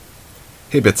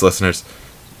Hey, Bits listeners.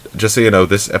 Just so you know,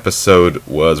 this episode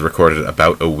was recorded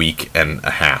about a week and a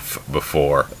half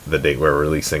before the date we're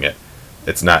releasing it.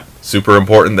 It's not super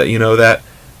important that you know that,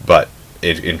 but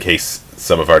in case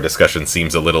some of our discussion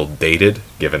seems a little dated,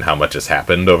 given how much has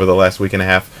happened over the last week and a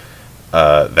half,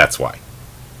 that's why.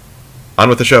 On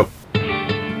with the show.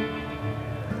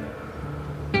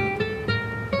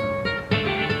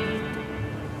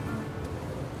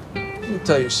 Let me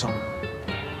tell you something.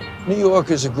 New York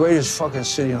is the greatest fucking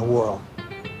city in the world.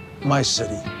 My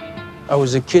city. I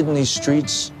was a kid in these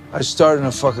streets. I started in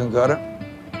a fucking gutter,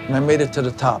 and I made it to the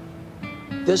top.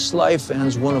 This life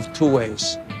ends one of two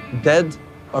ways: dead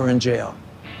or in jail.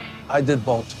 I did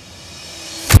both.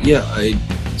 Yeah, I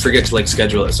forget to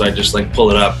schedule it, so I just pull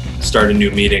it up, start a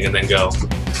new meeting, and then go.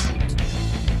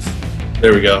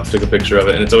 There we go. Took a picture of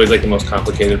it, and it's always the most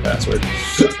complicated password.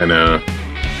 I know.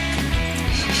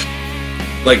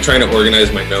 Trying to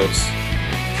organize my notes.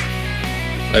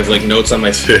 I have notes on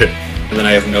my Shit. and then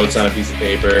I have notes on a piece of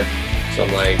paper. So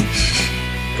I'm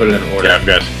put it in order.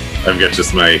 Yeah, I've got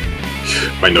just my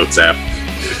notes app.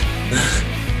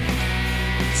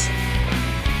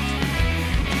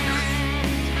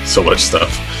 So much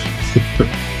stuff.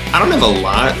 I don't have a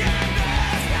lot.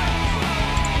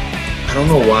 I don't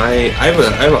know why. I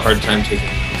have a hard time taking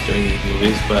notes during these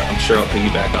movies, but I'm sure I'll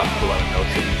piggyback off of a lot of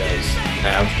notes that you guys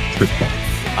have.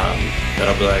 That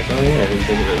I'll be oh yeah, I didn't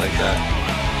think of it like that.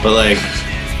 But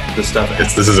the stuff.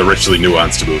 This is a richly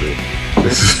nuanced movie.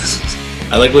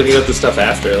 I like looking at the stuff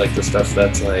after, the stuff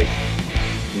that's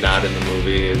not in the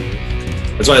movie, and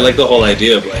that's why I like the whole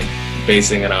idea of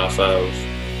basing it off of.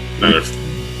 And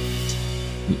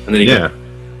then you can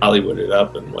Hollywood it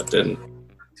up and what didn't.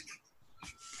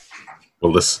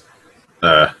 Well, this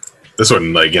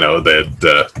one,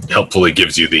 that helpfully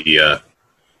gives you the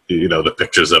the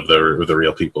pictures of the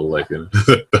real people,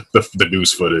 the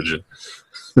news footage.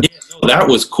 Yeah, no, that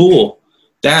was cool.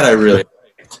 That I really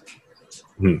liked.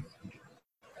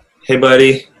 Hey,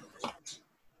 buddy.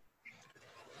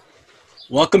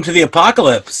 Welcome to the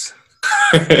apocalypse.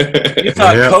 You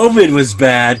thought COVID was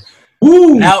bad.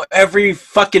 Woo! Now every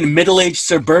fucking middle-aged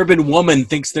suburban woman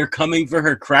thinks they're coming for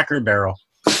her Cracker Barrel.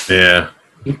 Yeah.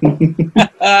 Don't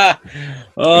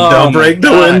break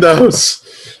the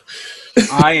windows.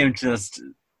 I am just...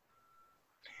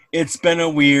 It's been a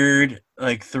weird,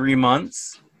 3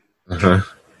 months. Uh-huh.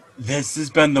 This has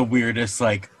been the weirdest,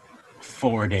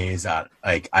 4 days out.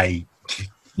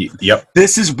 Yep.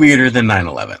 This is weirder than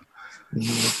 9/11.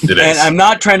 It is. And I'm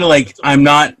not trying to, I'm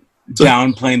not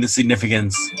downplaying the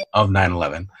significance of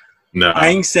 9/11. No.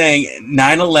 I'm saying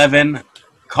 9/11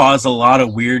 caused a lot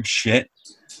of weird shit,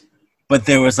 but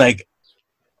there was, a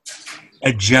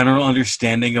general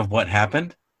understanding of what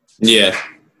happened. Yeah.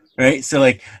 Right? So,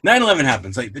 9/11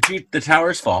 happens. The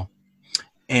towers fall,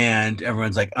 and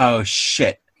everyone's oh,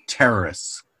 shit,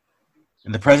 terrorists.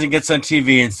 And the president gets on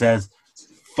TV and says,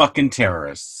 fucking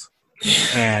terrorists.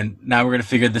 And now we're going to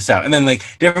figure this out. And then,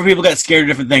 different people got scared of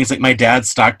different things. My dad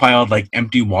stockpiled,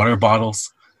 empty water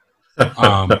bottles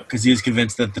because he was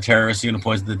convinced that the terrorists were going to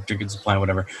poison the drinking supply,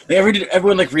 whatever.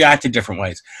 Everyone, reacted different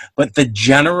ways. But the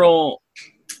general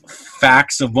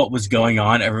facts of what was going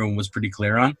on, everyone was pretty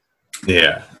clear on.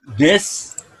 Yeah.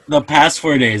 The past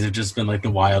 4 days have just been, the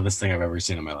wildest thing I've ever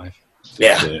seen in my life.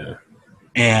 Yeah.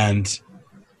 And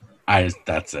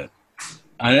that's it.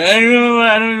 I don't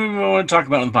even want to talk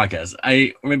about it on the podcast.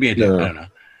 Maybe I do. I don't know.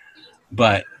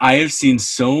 But I have seen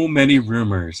so many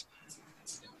rumors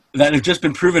that have just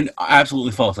been proven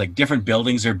absolutely false. Different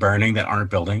buildings are burning that aren't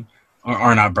building or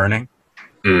are not burning.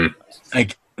 Mm.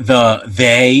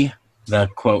 The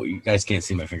quote, you guys can't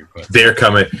see my finger quotes. They're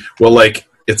coming. Well,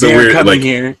 it's They're a weird coming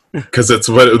here because it's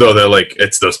what though they're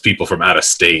it's those people from out of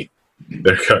state.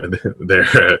 They're coming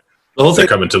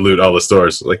to loot all the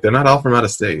stores. They're not all from out of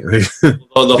state.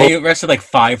 They arrested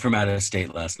 5 from out of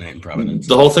state last night in Providence.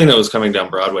 The whole thing that was coming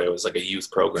down Broadway was a youth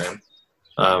program.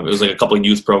 It was a couple of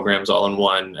youth programs all in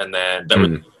one, and then that were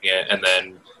doing it, and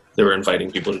then they were inviting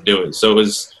people to do it. So it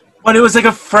was. But it was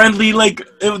a friendly,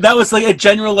 that was a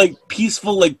general,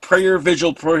 peaceful, prayer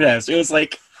vigil protest. It was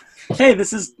hey,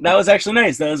 that was actually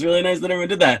nice. That was really nice that everyone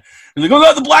did that. And oh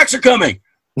God, the blacks are coming.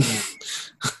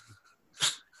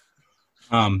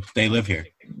 They live here.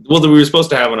 Well, we were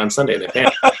supposed to have one on Sunday. They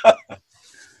can't.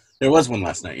 There was one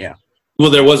last night, yeah.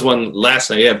 Well, there was one last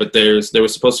night, yeah, but there was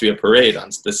supposed to be a parade on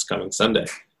this coming Sunday.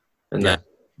 And then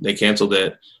they canceled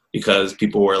it because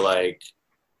people were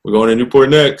we're going to Newport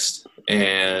next.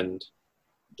 And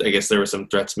I guess there were some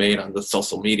threats made on the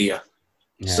social media.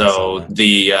 Yeah, so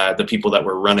the people that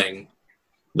were running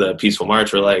the peaceful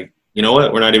march were you know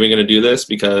what, we're not even going to do this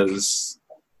because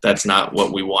that's not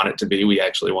what we want it to be. We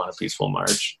actually want a peaceful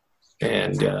march,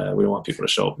 and we don't want people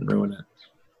to show up and ruin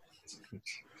it.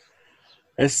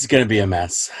 This is going to be a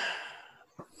mess.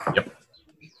 Yep.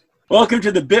 Welcome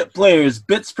to the Bit Players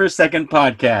Bits Per Second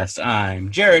podcast. I'm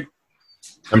Jared.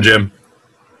 I'm Jim.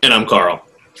 And I'm Carl.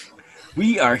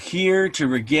 We are here to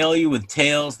regale you with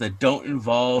tales that don't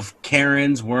involve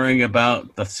Karens worrying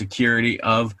about the security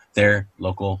of their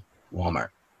local Walmart.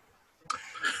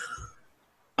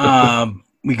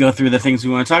 We go through the things we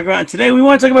want to talk about. And today we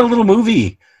want to talk about a little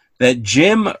movie that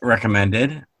Jim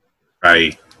recommended.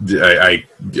 I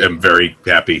am very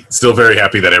happy. Still very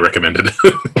happy that I recommended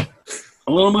it.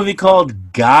 A little movie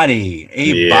called Gotti, a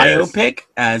Yes. biopic,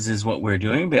 as is what we're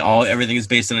doing. But everything is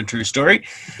based on a true story.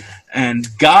 And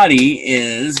Gotti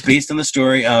is based on the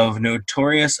story of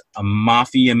notorious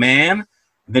mafia man,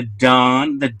 the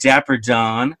Don, the Dapper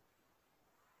Don,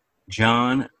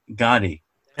 John Gotti.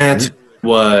 That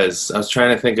was, I was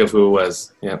trying to think of who it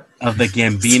was. Yeah. Of the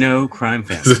Gambino crime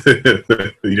family.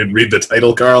 You didn't read the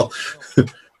title, Carl?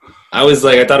 I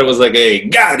thought it was like a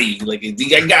Gotti, like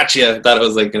I gotcha. I thought it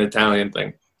was like an Italian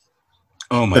thing.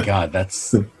 Oh my God, I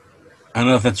don't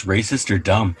know if that's racist or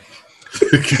dumb.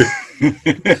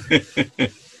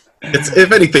 It's,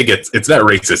 if anything, it's not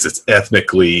racist. It's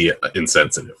ethnically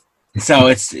insensitive. So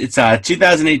it's a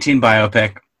 2018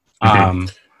 biopic.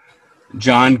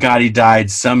 John Gotti died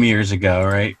some years ago,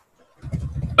 right?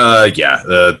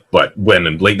 Yeah. What? When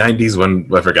in late '90s? When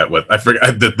I forgot what I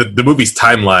forgot. The movie's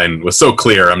timeline was so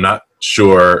clear. I'm not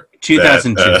sure.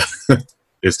 2002.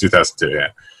 It's 2002. Yeah.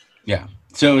 Yeah.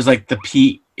 So it was like the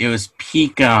peak. It was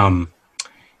peak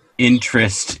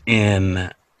interest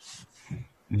in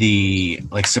the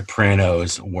like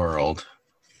Sopranos world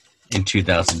in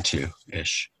 2002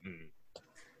 ish.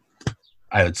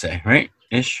 I would say, right?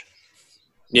 Ish.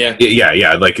 Yeah.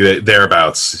 Yeah. Like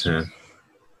thereabouts. Yeah.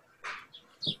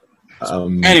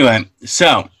 Anyway,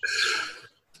 so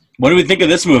what do we think of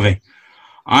this movie?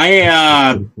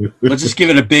 Let's just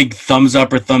give it a big thumbs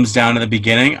up or thumbs down at the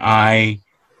beginning.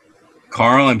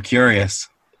 Carl, I'm curious.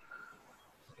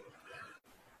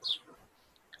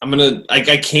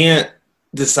 I can't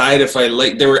decide if I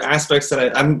like. There were aspects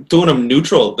that I'm doing them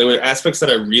neutral. There were aspects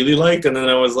that I really liked, and then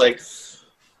I was like,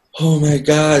 oh my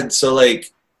God. So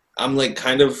like, I'm like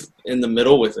kind of in the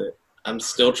middle with it. I'm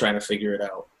still trying to figure it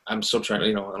out. I'm still trying to,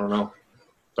 I don't know.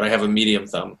 But I have a medium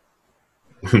thumb.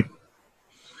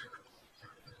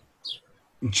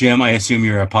 Jim, I assume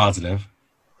you're a positive.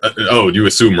 You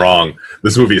assume wrong.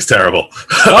 This movie is terrible.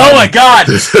 Oh my God!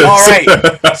 All right,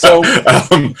 so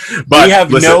but we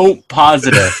have no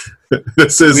positive.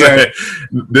 This is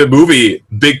the movie.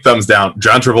 Big thumbs down.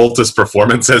 John Travolta's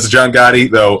performance as John Gotti,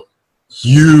 though,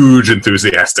 huge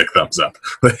enthusiastic thumbs up.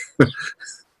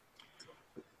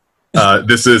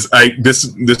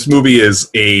 This movie is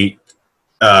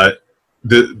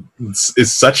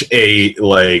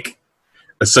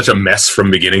such a mess from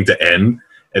beginning to end.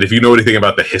 And if you know anything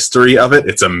about the history of it,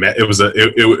 it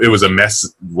was a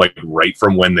mess like right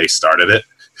from when they started it.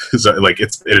 So like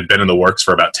it had been in the works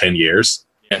for about 10 years.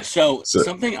 Yeah. So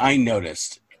something I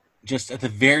noticed just at the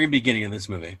very beginning of this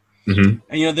movie, Mm-hmm.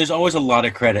 and there's always a lot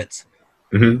of credits.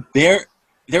 Mm-hmm. There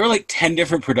were like 10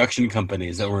 different production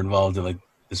companies that were involved in like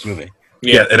this movie.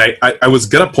 Yeah, and I was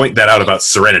gonna point that out about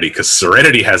Serenity, because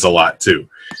Serenity has a lot too.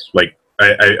 Like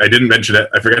I didn't mention it.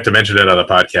 I forgot to mention it on the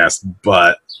podcast,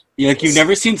 but Yeah, like you've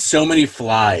never seen so many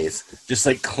flies just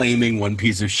like claiming one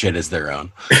piece of shit as their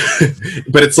own.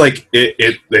 but it's like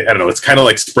I don't know. It's kind of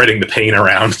like spreading the pain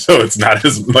around, so it's not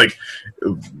as like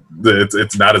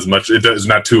it's not as much. It's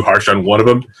not too harsh on one of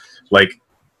them. Like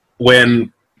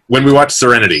when we watched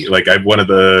Serenity, like one of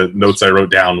the notes I wrote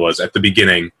down was at the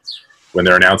beginning when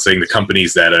they're announcing the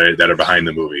companies that are behind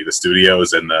the movie, the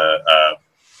studios and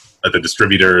the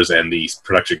distributors and the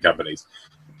production companies.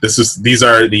 These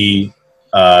are the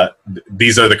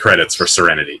credits for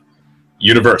Serenity: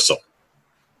 Universal,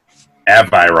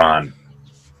 Aviron,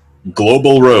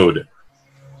 Global Road,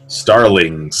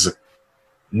 Starlings,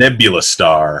 Nebula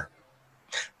Star,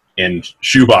 and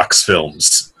Shoebox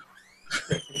Films.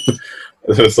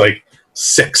 It's like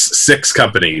six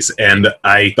companies, and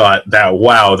I thought that,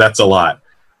 wow, that's a lot.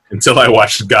 Until I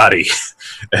watched Gotti,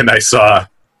 and I saw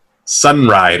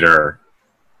Sunrider,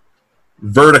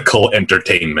 Vertical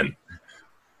Entertainment,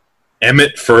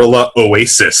 Emmett Furla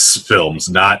Oasis Films,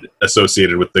 not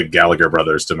associated with the Gallagher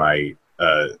brothers to my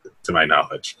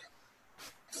knowledge.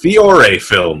 Fiore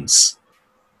Films,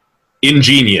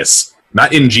 Ingenious,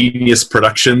 not Ingenious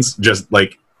Productions, just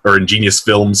like, or Ingenious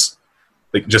Films,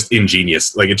 like just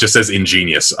Ingenious. Like it just says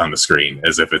Ingenious on the screen,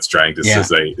 as if it's trying to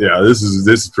say, yeah, this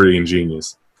is pretty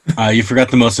ingenious. You forgot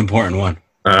the most important one.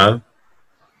 Uh-huh.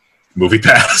 Movie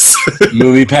Pass.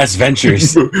 Movie Pass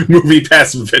Ventures. Movie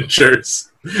Pass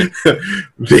Ventures. The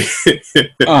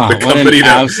company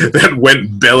that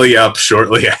went belly up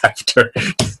shortly after.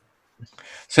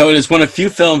 So it is one of few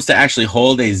films to actually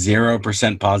hold a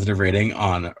 0% positive rating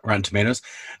on Rotten Tomatoes.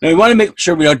 Now we want to make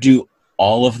sure we don't do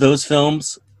all of those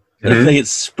films. If they get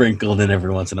sprinkled in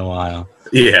every once in a while.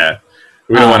 Yeah.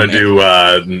 We don't want to do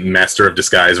Master of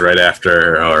Disguise right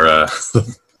after, or...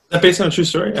 Is that based on a true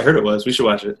story? I heard it was. We should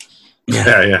watch it.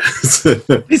 Yeah.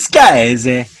 Disguise.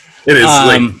 It is,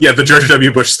 the George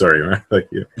W. Bush story, right?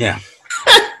 Yeah.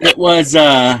 It was,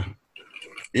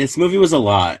 this movie was a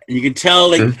lot. And you can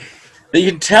tell, you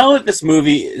can tell that this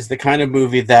movie is the kind of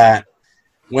movie that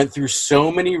went through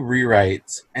so many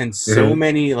rewrites and so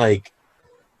many,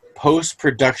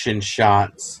 post-production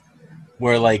shots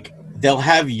where, they'll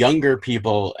have younger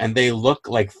people and they look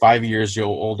like 5 years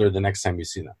older the next time you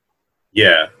see them.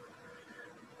 Yeah.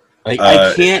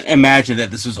 I can't imagine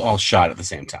that this was all shot at the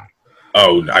same time.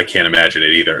 Oh, I can't imagine it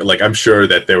either. I'm sure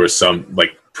that there was some,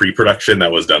 pre-production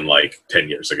that was done, 10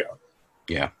 years ago.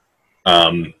 Yeah.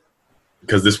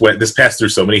 Because this passed through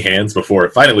so many hands before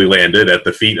it finally landed at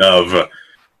the feet of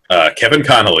Kevin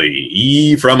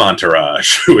Connolly, from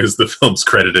Entourage, who is the film's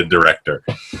credited director.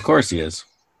 Of course he is.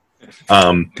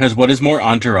 Because what is more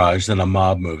Entourage than a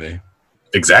mob movie?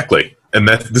 Exactly. And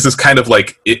this is kind of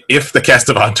if the cast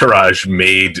of Entourage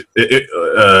made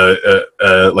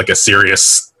a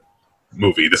serious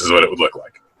movie, this is what it would look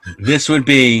like. This would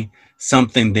be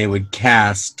something they would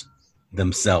cast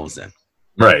themselves in.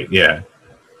 Right, yeah.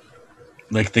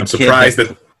 I'm surprised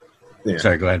that... Yeah.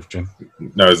 Sorry, go ahead, Jim.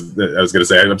 No, I was going to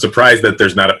say, I'm surprised that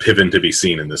there's not a Piven to be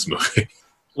seen in this movie.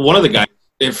 One of the guys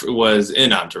was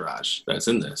in Entourage that's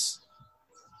in this.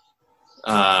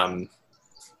 One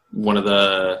of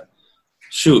the...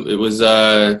 Shoot, it was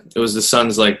the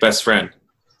son's best friend.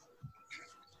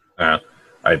 I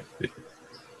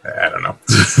don't know.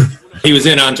 He was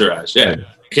in Entourage, yeah.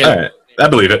 All right. I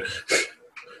believe it.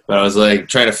 But I was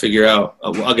trying to figure out.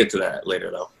 I'll get to that later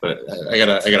though. But I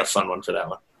got a fun one for that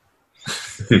one.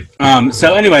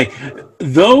 So anyway,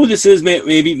 though this is might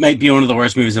be one of the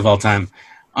worst movies of all time,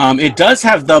 it does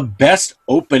have the best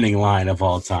opening line of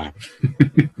all time.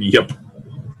 Yep.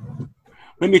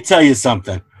 Let me tell you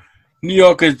something. New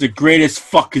York is the greatest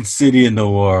fucking city in the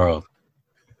world.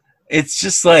 It's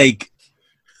just it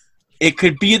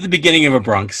could be at the beginning of A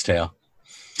Bronx Tale.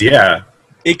 Yeah.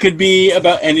 It could be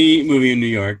about any movie in New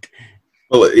York.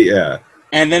 Well, yeah.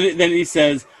 And then he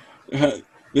says,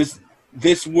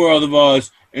 this world of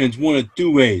ours ends one of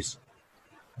two ways.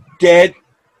 Dead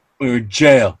or in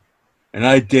jail. And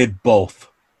I did both.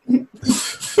 And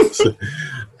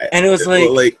it was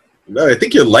no, I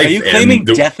think your life... Are you claiming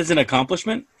death is an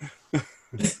accomplishment?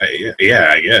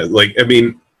 Yeah, I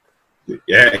mean,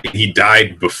 yeah, he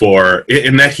died before...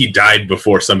 In that he died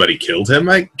before somebody killed him,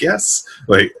 I guess?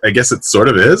 I guess it sort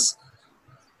of is.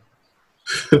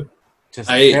 Just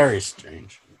very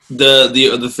strange.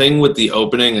 The thing with the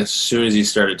opening, as soon as he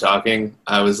started talking,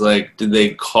 I was like, did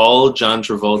they call John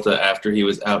Travolta after he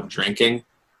was out drinking?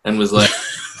 And was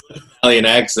Italian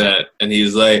accent, and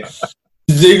he's like,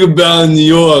 think about New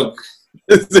York.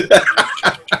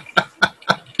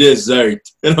 Dessert.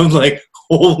 And I'm like,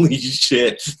 holy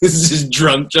shit, this is just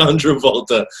drunk John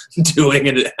Travolta doing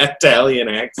an Italian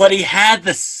accent. But he had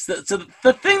so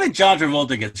the thing that John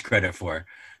Travolta gets credit for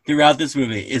throughout this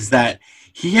movie is that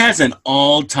he has an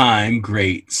all-time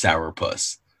great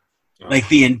sourpuss.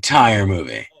 The entire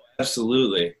movie.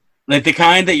 Absolutely. The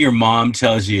kind that your mom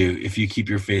tells you, if you keep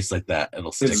your face like that,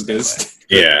 it'll stick that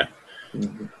way. Yeah.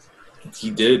 He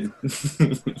did.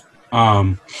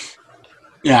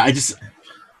 Yeah,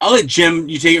 I'll let Jim,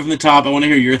 you take it from the top. I want to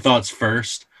hear your thoughts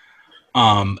first,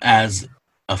 as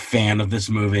a fan of this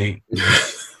movie.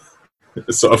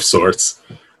 So, of sorts.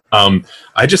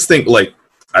 I just think,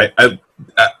 I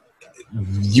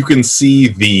you can see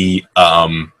the,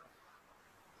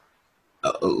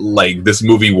 this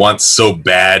movie wants so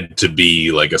bad to be,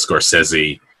 a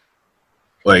Scorsese.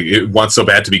 It wants so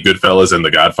bad to be Goodfellas and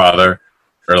The Godfather.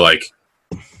 Or,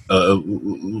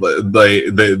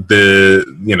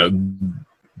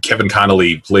 Kevin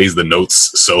Connolly plays the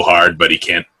notes so hard, but he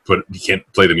can't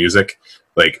play the music.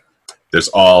 There's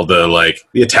all the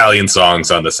Italian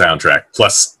songs on the soundtrack,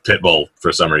 plus Pitbull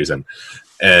for some reason,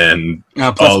 and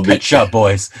plus all Pet Shop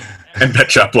Boys and Pet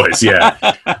Shop Boys, yeah.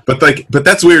 but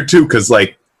that's weird too, because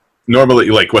normally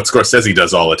what Scorsese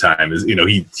does all the time is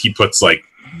he puts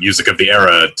music of the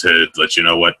era to let you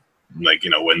know what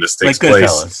when this takes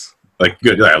place.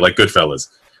 Goodfellas.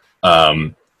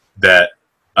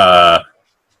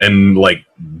 And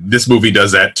this movie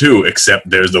does that too, except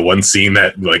there's the one scene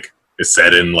that is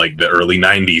set in like the early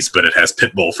 '90s, but it has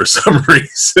Pitbull for some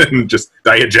reason, just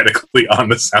diegetically on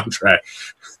the soundtrack.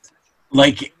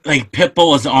 Like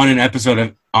Pitbull was on an episode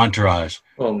of Entourage.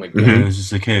 Oh my god! And it was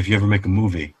just like, hey, if you ever make a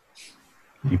movie,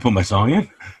 you put my song in.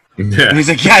 Yeah. And he's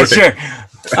like, yeah, sure.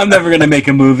 I'm never gonna make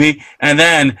a movie. And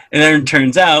then it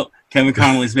turns out Kevin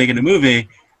Connolly's making a movie,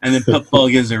 and then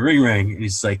Pitbull gives a ring, and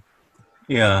he's like,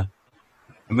 yeah.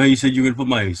 Remember you said you were gonna put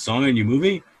my song in your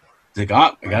movie? He's like,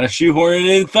 I gotta shoehorn it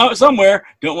in somewhere.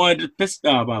 Don't want to piss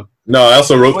off. No, I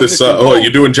also wrote this song. Oh,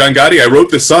 you're doing John Gotti? I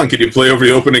wrote this song. Can you play over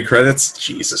the opening credits?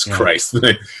 Jesus Christ.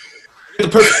 The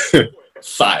perfect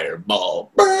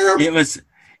fireball.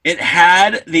 It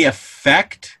had the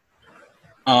effect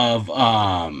of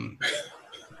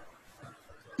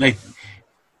like,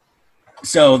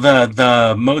 so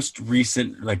the most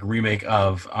recent like remake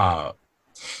of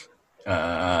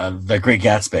The Great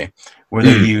Gatsby, where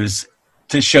they use,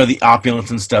 to show the opulence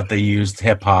and stuff, they used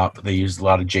hip hop, they used a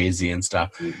lot of Jay-Z and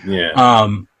stuff. Yeah.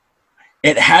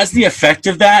 It has the effect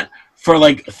of that for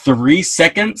like 3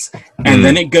 seconds, and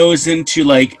then it goes into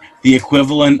like the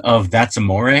equivalent of That's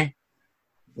Amore.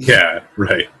 Yeah,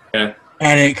 right. Yeah.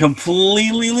 And it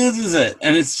completely loses it.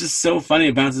 And it's just so funny.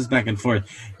 It bounces back and forth.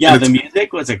 Yeah, the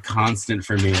music was a constant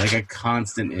for me, like a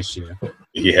constant issue.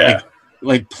 Yeah.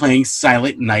 Like playing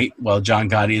Silent Night while John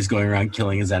Gotti is going around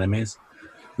killing his enemies.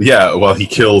 Yeah, well, he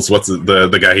kills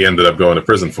the guy he ended up going to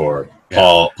prison for,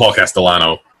 Paul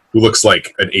Castellano, who looks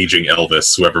like an aging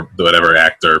Elvis, whatever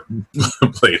actor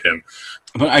played him.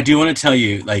 But I do want to tell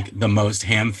you, like, the most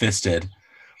ham-fisted.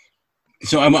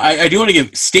 So I do want to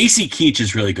give Stacy Keach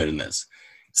is really good in this.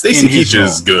 Stacy Keach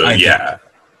is good, yeah.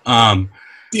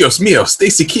 Dios mío,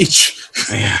 Stacy Keach.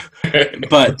 Yeah.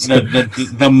 But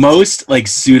the most like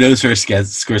pseudo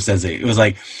Scorsese, it was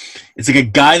like, it's like a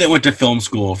guy that went to film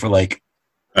school for like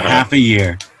half a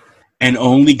year and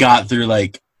only got through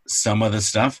like some of the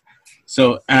stuff.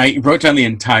 So, and I wrote down the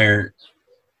entire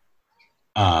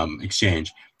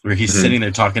exchange where he's sitting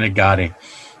there talking to Gotti,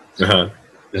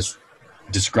 just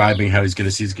describing how he's going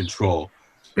to seize control.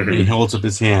 And he holds up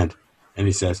his hand and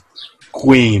he says,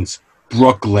 Queens,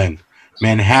 Brooklyn,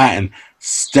 Manhattan,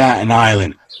 Staten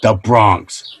Island, the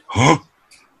Bronx. Huh?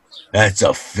 That's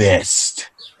a fist.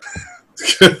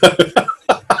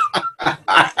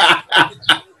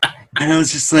 And I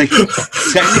was just like,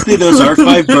 technically those are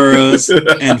 5 boroughs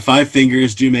and 5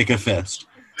 fingers do make a fist.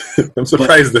 I'm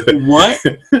surprised that what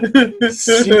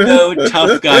pseudo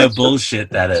tough guy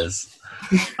bullshit that is.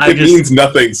 It means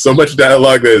nothing. So much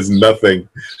dialogue that is nothing.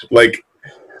 Like,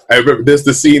 I remember there's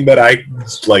the scene that I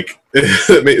like.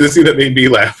 The scene that made me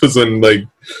laugh was when like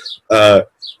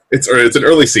it's an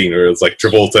early scene where it's like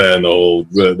Travolta and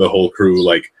the whole crew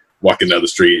like walking down the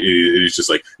street. He's just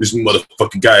like, this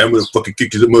motherfucking guy, I'm gonna fucking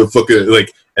kick this motherfucker.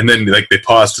 Like, and then like they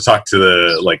pause to talk to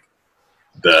the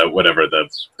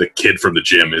kid from the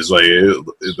gym is like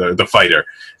the fighter,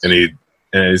 and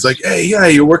he's like, hey, yeah,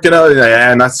 you're working out.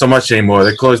 Yeah, not so much anymore.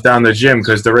 They closed down the gym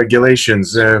because the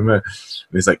regulations. And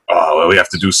he's like, oh, well, we have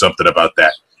to do something about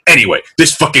that. Anyway,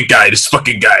 this fucking guy,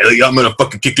 like, I'm gonna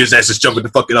fucking kick his ass, just jumping the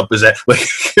fucking up his ass. Like,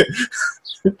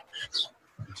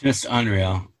 just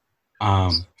unreal.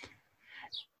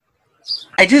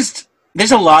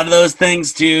 There's a lot of those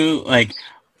things too. Like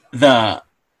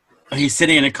he's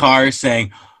sitting in a car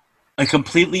saying, a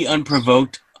completely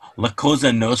unprovoked La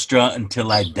Cosa Nostra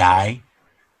until I die.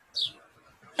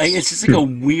 Like, it's just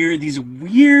like these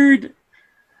weird.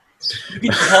 You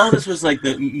can tell this was like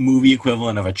the movie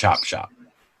equivalent of a Chop Shop.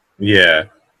 Yeah.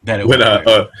 When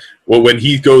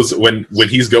he's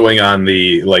going on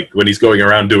the when he's going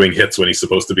around doing hits when he's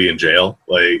supposed to be in jail,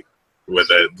 like when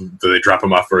they drop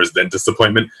him off for his dentist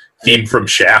appointment, theme from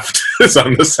Shaft is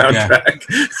on the soundtrack.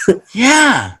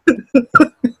 Yeah.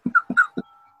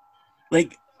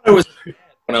 Like, when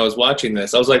I was watching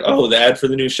this, I was like, oh, the ad for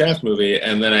the new Shaft movie,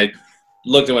 and then I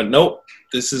looked and went, nope,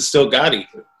 this is still Gotti.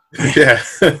 Yeah.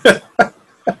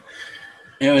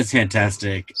 It was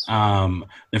fantastic.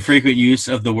 The frequent use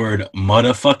of the word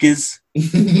motherfuckers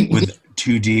with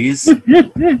 2 Ds.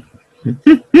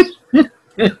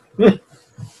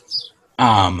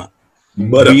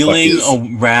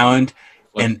 Wheeling around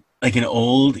and like an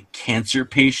old cancer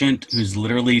patient who's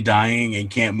literally dying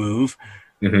and can't move,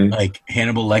 like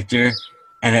Hannibal Lecter,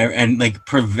 and like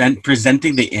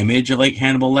presenting the image of like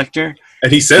Hannibal Lecter.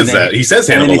 And he says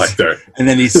Hannibal Lecter. And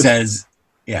then he says,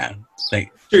 yeah,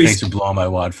 like, thanks for blowing my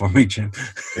wad for me, Jim.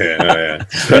 Yeah.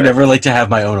 I never like to have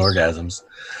my own orgasms.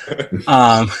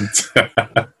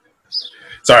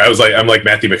 Sorry, I'm like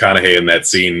Matthew McConaughey in that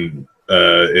scene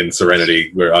in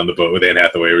Serenity, where on the boat with Anne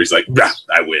Hathaway, where he's like,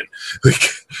 I win.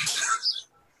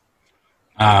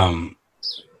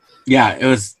 Yeah, it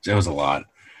was a lot.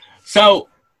 So,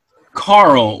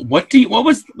 Carl, what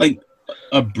was like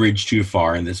a bridge too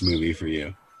far in this movie for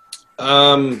you?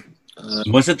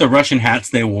 Was it the Russian hats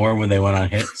they wore when they went on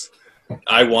hits?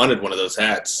 I wanted one of those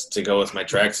hats to go with my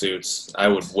tracksuits. I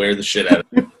would wear the shit out of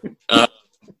it.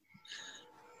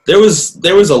 There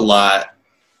was a lot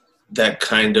that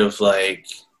kind of like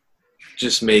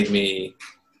just made me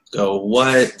go,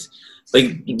 what?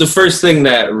 Like the first thing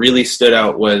that really stood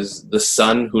out was the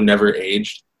son who never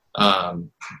aged.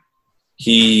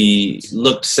 He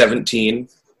looked 17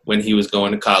 when he was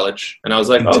going to college, and I was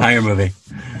like, entire movie.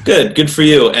 Good for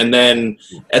you. And then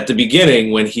at the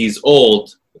beginning, when he's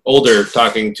older,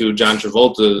 talking to John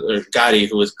Travolta or Gotti,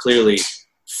 who was clearly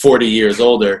 40 years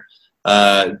older,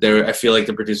 I feel like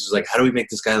the producer's like, how do we make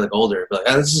this guy look older? But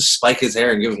like, let's just spike his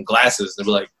hair and give him glasses. And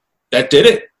they're like, that did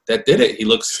it. He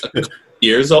looks a couple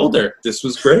years older. This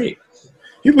was great.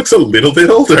 He looks a little bit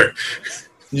older.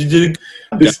 You did.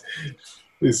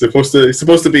 He's supposed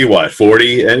to be what,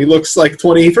 40, and he looks like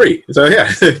 23. So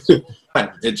yeah.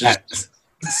 It just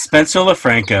Spencer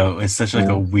LaFranco is such like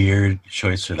a weird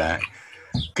choice for that,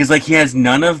 because like he has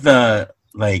none of the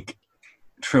like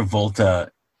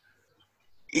Travolta.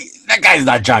 That guy's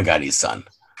not John Gotti's son.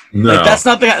 No, like, that's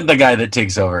not the guy that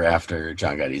takes over after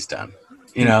John Gotti's done.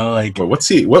 You know, like well,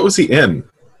 what was he in?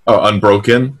 Oh,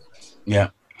 Unbroken. Yeah.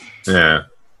 Yeah.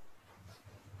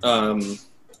 And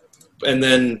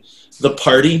then the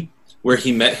party where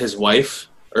he met his wife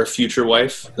or future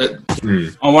wife.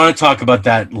 I want to talk about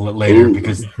that later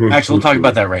because actually we'll talk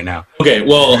about that right now. Okay,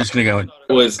 well, I'm just gonna go on,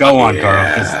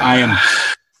 Carl, because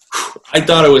I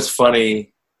thought it was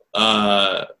funny.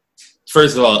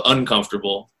 First of all,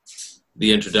 uncomfortable.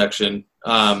 The introduction.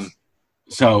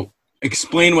 So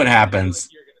explain what happens.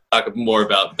 Talk more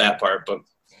about that part, but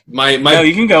my no,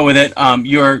 you can go with it.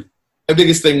 My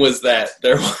biggest thing was that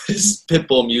there was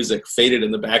Pitbull music faded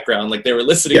in the background, like they were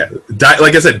listening. Yeah,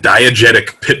 like I said,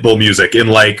 diegetic Pitbull music in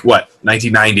like what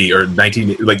 1990 or like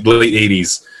late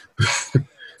 80s.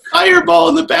 Fireball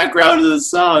in the background of the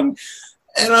song,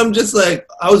 and I'm just like,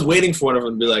 I was waiting for one of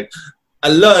them to be like, "I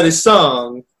love this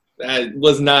song." That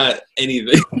was not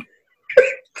anything.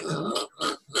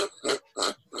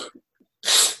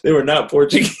 They were not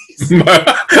Portuguese.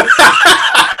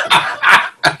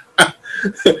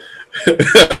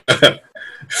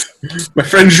 My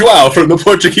friend Joao from the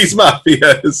Portuguese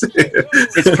Mafia.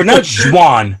 It's pronounced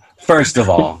Juan, first of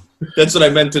all. That's what I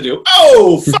meant to do.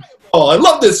 Oh, Fireball! I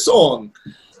love this song.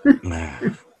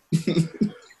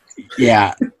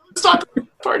 Yeah. Let's talk about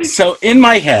party. So in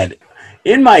my head,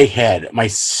 my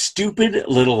stupid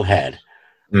little head,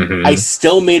 I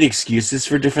still made excuses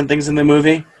for different things in the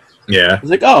movie. Yeah. I was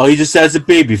like, oh, he just has a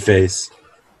baby face.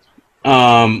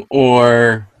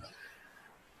 Or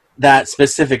that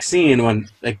specific scene when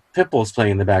like Pitbull's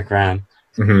playing in the background.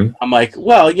 I'm like,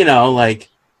 well, you know, like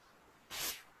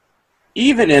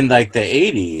even in like the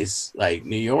 80s, like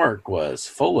New York was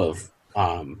full of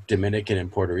Dominican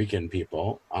and Puerto Rican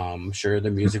people. I'm sure the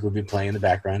music would be playing in the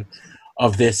background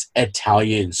of this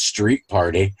Italian street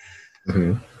party.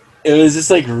 It was just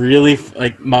like really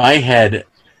like my head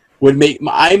would make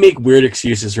weird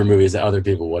excuses for movies that other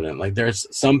people wouldn't. Like there's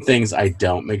some things I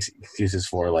don't make excuses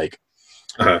for, like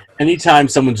anytime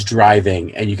someone's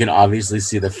driving and you can obviously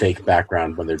see the fake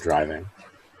background when they're driving.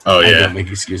 Oh yeah, I don't make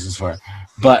excuses for it.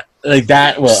 But like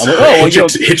that, well, so I'm like,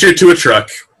 hit you to a truck.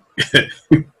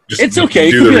 It's okay.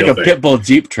 It could be like a Pitbull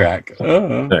Jeep track.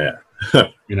 Yeah,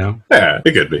 you know. Yeah,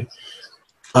 it could be.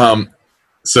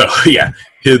 So yeah,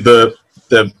 the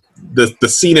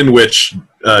scene in which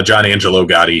John Angelo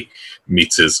Gotti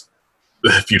meets his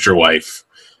future wife,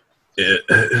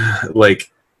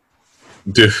 like,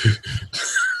 dude.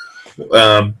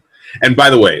 And by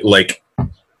the way, like,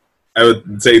 I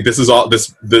would say this is all the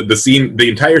scene. The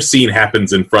entire scene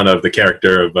happens in front of the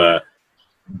character of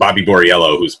Bobby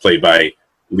Borriello, who's played by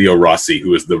Leo Rossi,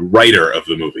 who is the writer of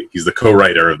the movie. He's the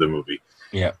co-writer of the movie.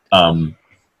 Yeah.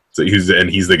 So he's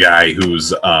the guy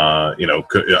who's on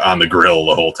the grill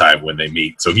the whole time when they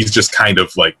meet. So he's just kind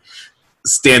of like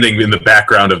standing in the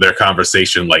background of their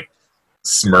conversation, like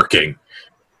smirking.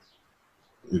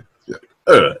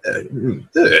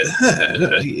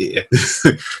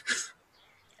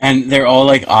 And they're all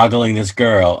like ogling this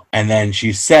girl, and then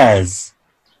she says,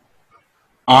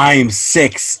 "I'm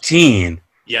 16."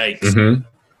 Yikes!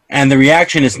 And the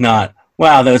reaction is not,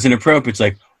 "Wow, that was inappropriate." It's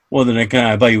like, "Well, then can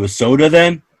I buy you a soda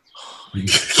then?"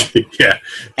 Yeah.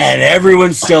 And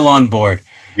everyone's still on board.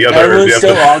 Everyone's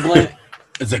still ogling.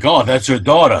 It's like, "Oh, that's your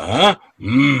daughter, huh?"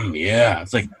 Yeah.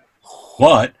 It's like,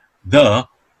 what the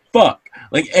fuck?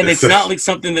 Like, and it's not like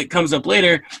something that comes up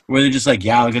later where they're just like,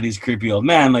 yeah, look at these creepy old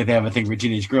men. Like, they have a thing for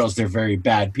teenage girls. They're very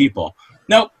bad people.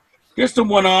 Nope. Just a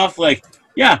one-off, like,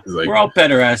 yeah, Like, we're all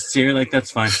pederasts here. Like,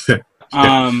 that's fine.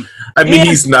 I mean,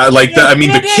 he's not like that. I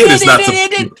mean, the kid is not.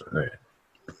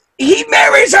 He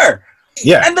marries her.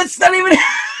 Yeah. And that's not even.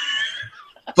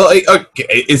 But like,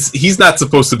 okay, he's not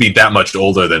supposed to be that much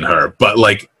older than her. But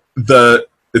like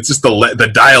it's just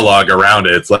the dialogue around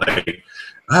it. It's like,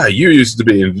 you used to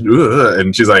be,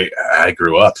 and she's like, I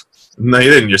grew up. No, you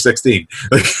didn't. You're 16.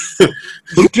 Like,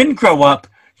 You didn't grow up.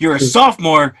 You're a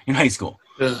sophomore in high school.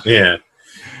 yeah.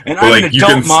 And But, I'm like, an you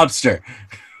adult can- mobster.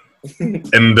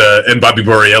 And Bobby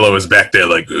Borriello is back there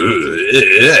like,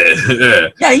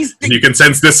 Yeah, he's. and you can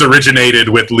sense this originated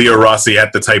with Leo Rossi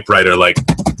at the typewriter, like,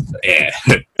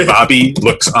 Bobby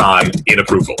looks on in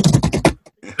approval.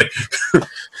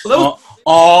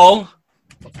 all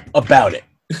about it.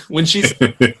 When she's,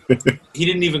 he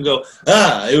didn't even go,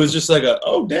 it was just like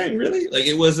oh, dang, really? Like,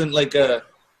 it wasn't like a...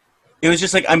 It was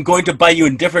just like, I'm going to buy you a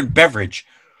different beverage.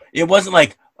 It wasn't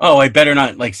like, oh, I better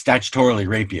not, like, statutorily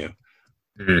rape you.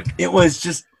 Mm. It was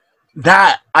just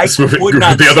that I This movie- would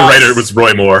not the other stop- writer was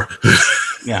Roy Moore.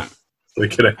 Yeah.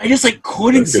 Like, I just, like,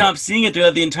 couldn't That's good. stop seeing it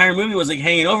throughout the entire movie. It was, like,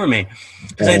 hanging over me.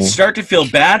 Because I'd start to feel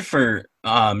bad for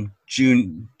John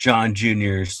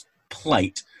Jr.'s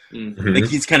plight. Mhm. Like,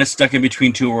 he's kind of stuck in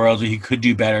between two worlds where he could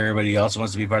do better, but he also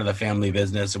wants to be part of the family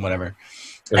business and whatever.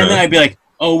 And then I'd be like,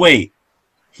 oh, wait,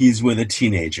 he's with a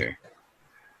teenager.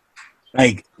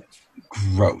 Like,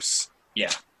 gross.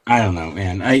 Yeah. I don't know,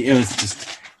 man.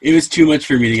 It was too much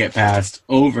for me to get past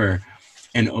over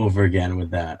and over again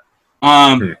with that.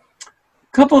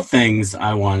 Couple things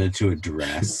I wanted to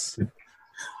address.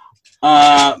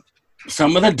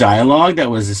 Some of the dialogue that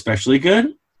was especially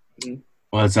good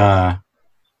was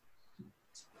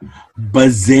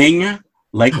buzzing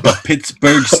like the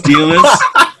Pittsburgh Steelers.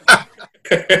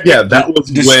 yeah, that was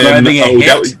Describing a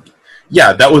hit?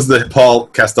 That was the Paul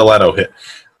Castellano hit.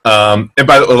 And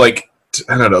by the way, like,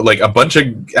 I don't know, like a bunch of,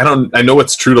 I know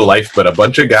it's true to life, but a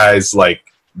bunch of guys like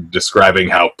describing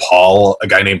how a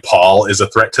guy named Paul is a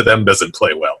threat to them doesn't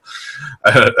play well.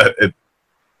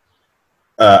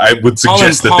 I would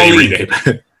suggest that they rename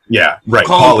it. Yeah, right.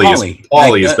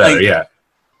 Paulie is better, yeah.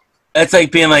 That's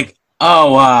like being like,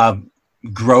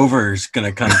 Grover's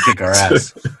gonna come kick our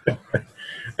ass.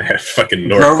 Fucking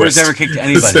Norquist. Grover's never kicked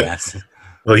anybody's ass.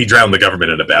 Well, he drowned the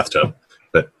government in a bathtub.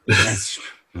 But That's,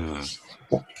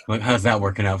 look, how's that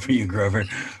working out for you, Grover?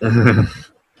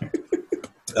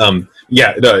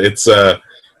 yeah, no, it's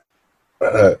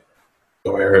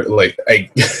where like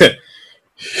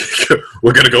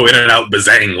we're gonna go in and out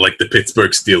bazang like the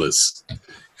Pittsburgh Steelers.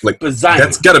 Like, Bazang.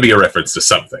 that's got to be a reference to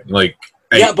something. Like,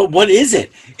 Yeah, but what is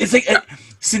it? It's like,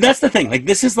 see, that's the thing. Like,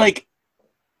 this is like,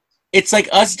 it's like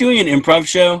us doing an improv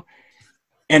show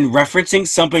and referencing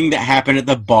something that happened at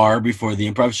the bar before the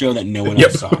improv show that no one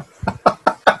else saw.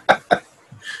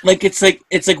 Like, it's like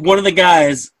one of the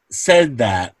guys said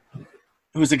that,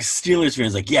 who was like a Steelers fan,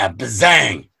 was like, yeah,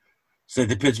 bazang. Said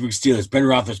the Pittsburgh Steelers, Ben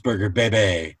Roethlisberger,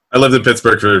 baby. I lived in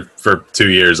Pittsburgh for 2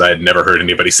 years. I had never heard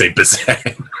anybody say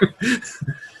bazang.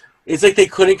 It's like they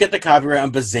couldn't get the copyright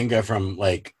on Bazinga from,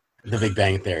 like, The Big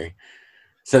Bang Theory.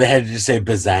 So they had to just say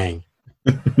bazang.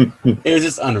 It was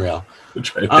just unreal.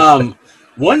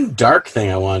 One dark thing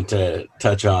I want to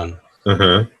touch on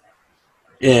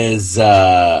is,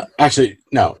 actually,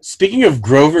 no. Speaking of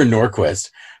Grover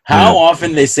Norquist, how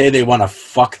often they say they want to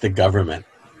fuck the government.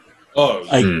 Oh,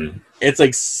 Like, it's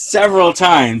like several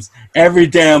times, every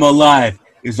day I'm alive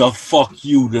is a fuck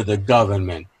you to the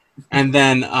government. And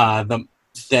then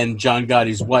then John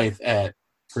Gotti's wife at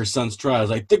her son's trial is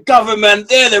like, the government,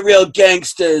 they're the real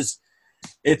gangsters.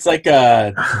 It's like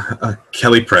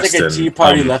Kelly Preston. It's like a Tea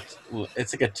Party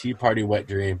it's like a Tea Party wet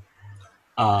dream.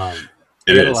 It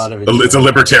get is. a lot of It's a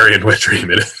libertarian wet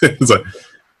dream. It is.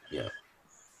 Yeah.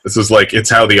 This is like, it's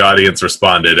how the audience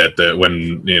responded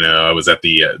when I was at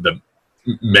the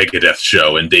Megadeth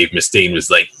show and Dave Mustaine was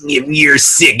like, if you're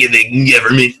sick of the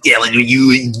government telling you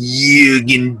what you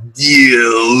can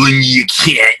do and you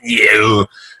can't do,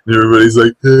 and everybody's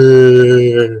like,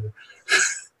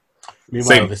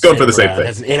 Meanwhile, the going for the same thing.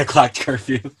 has an 8 o'clock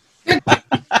curfew.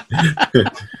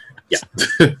 Yeah.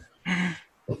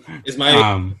 is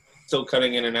my still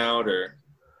cutting in and out, or?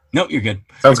 Nope, you're good.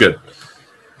 Sounds good.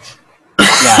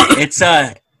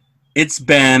 Yeah, it's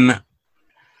been,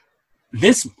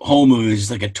 this whole movie is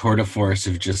just like a tour de force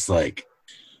of just like,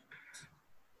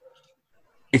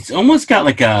 it's almost got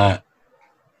like a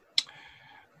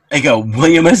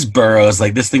William S. Burroughs,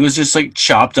 like this thing was just like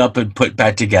chopped up and put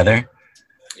back together.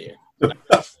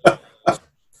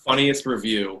 Funniest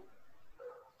review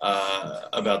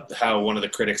about how one of the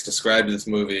critics described this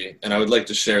movie, and I would like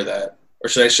to share that. Or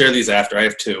should I share these after? I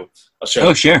have two. I'll share.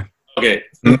 Oh, sure. Okay.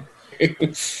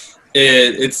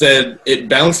 It said it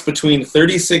bounced between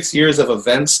 36 years of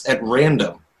events at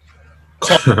random.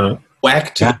 Called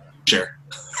Whack to the Future.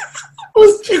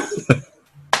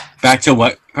 Back to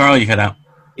what, Carl? You cut out.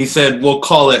 He said, we'll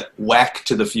call it Whack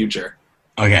to the Future.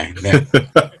 Okay. There.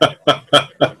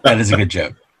 That is a good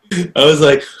joke. I was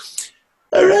like,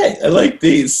 all right, I like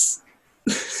these.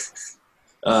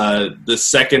 The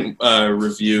second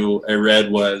review I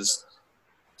read was,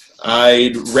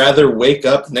 I'd rather wake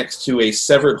up next to a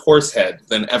severed horse head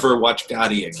than ever watch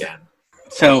Gotti again.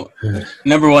 So,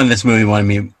 number one, this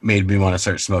movie made me want to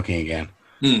start smoking again.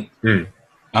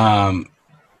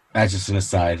 That's just an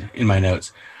aside in my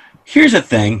notes. Here's a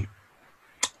thing.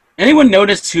 Anyone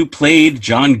notice who played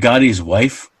John Gotti's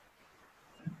wife?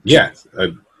 Yeah.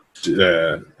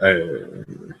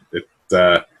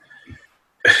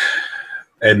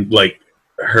 And like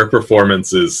her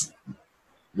performance is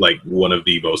like one of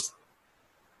the most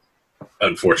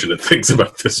unfortunate things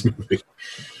about this movie.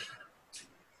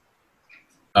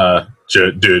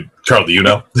 Dude, Carl, do you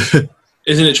know?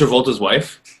 Isn't it Travolta's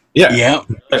wife? Yeah. Yeah,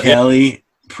 Kelly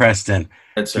Preston.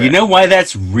 That's right. You know why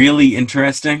that's really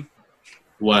interesting?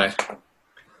 Why?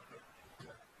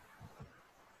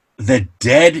 The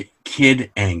dead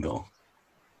kid angle.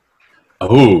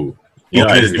 Oh. Yeah,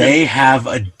 Because they have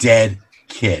a dead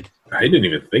kid. I didn't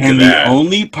even think And of the that.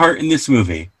 only part in this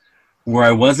movie where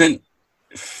I wasn't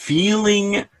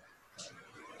feeling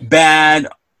bad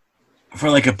for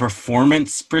like a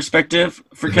performance perspective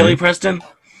for Kelly Preston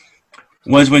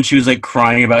was when she was like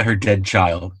crying about her dead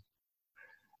child.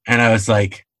 And I was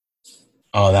like,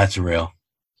 oh, that's real.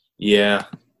 Yeah.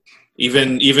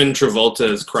 Even Travolta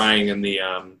is crying in the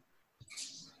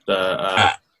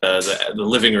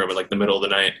living room at like the middle of the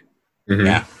night. Mhm.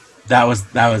 Yeah.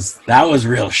 That was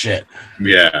real shit.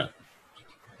 Yeah.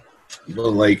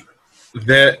 Well, like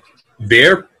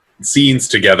their scenes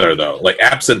together though, like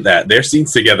absent that, their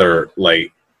scenes together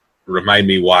like remind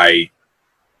me why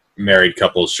married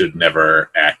couples should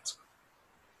never act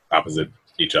opposite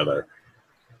each other.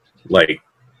 Like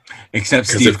Except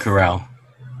 'Cause Steve if- Carell.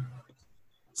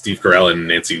 Steve Carell and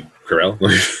Nancy Carell.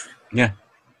 Yeah.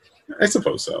 I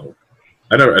suppose so.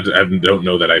 I don't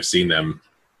know that I've seen them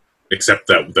except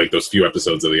that like those few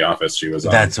episodes of The Office she was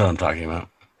on. That's what I'm talking about.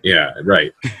 Yeah,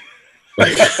 right.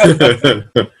 Like,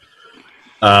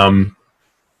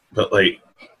 but like,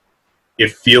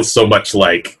 it feels so much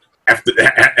like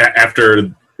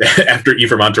after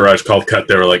Ephraim Entourage called cut,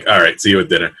 they were like, "All right, see you at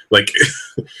dinner." Like,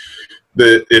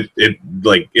 they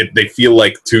feel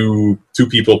like two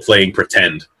people playing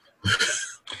pretend.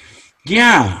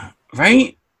 Yeah,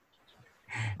 right?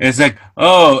 It's like,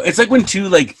 oh, it's like when two,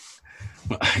 like,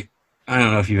 I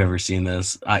don't know if you've ever seen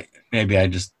this. Maybe I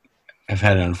just have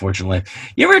had an unfortunate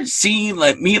life. You ever see,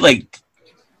 like, meet, like,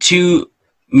 two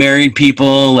married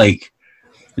people, like,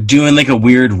 doing, like, a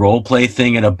weird role play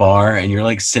thing at a bar, and you're,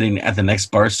 like, sitting at the next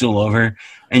bar stool over,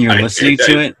 and you're listening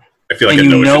to it? I feel like And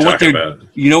I know you what know you're what talking they're- about.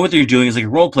 You know what they're doing is, like, a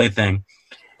role play thing.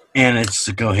 And it's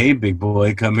like, oh, hey, big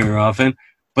boy, come here often.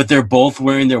 But they're both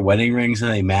wearing their wedding rings,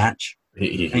 and they match. And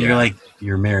you're like,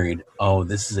 you're married. Oh,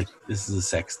 this is a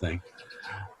sex thing.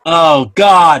 Oh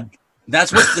God,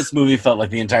 that's what this movie felt like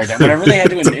the entire time. Whenever they had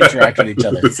to interact with each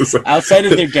other, This is like- outside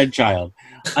of their dead child,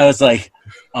 I was like,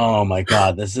 oh my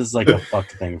God, this is like a fuck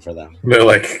thing for them. They're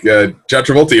like, John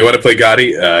Travolta, you want to play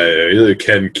Gotti?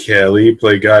 Can Kelly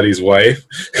play Gotti's wife?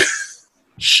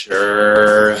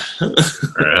 Sure.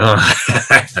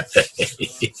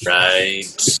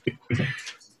 Right.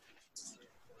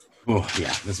 Oh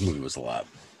yeah, this movie was a lot.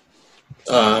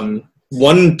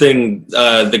 One thing,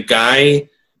 the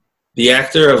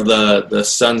actor of the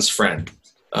son's friend,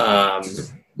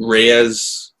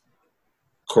 Reyes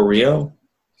Correo,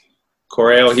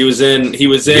 he was in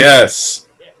Yes,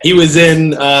 he's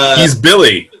he's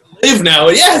Billy. Live Now.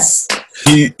 Yes.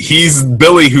 He's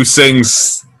Billy who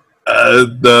sings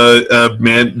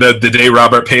the day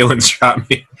Robert Palin shot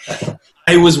me.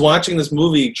 I was watching this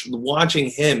movie, watching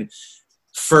him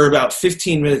for about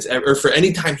 15 minutes, or for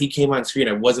any time he came on screen,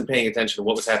 I wasn't paying attention to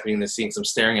what was happening in this scene. So I'm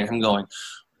staring at him going,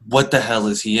 what the hell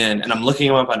is he in? And I'm looking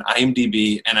him up on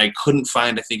IMDb, and I couldn't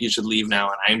find I Think You Should Leave Now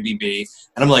on IMDb.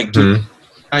 And I'm like, dude,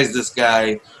 who is this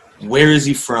guy? Where is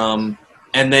he from?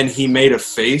 And then he made a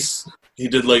face. He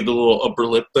did like the little upper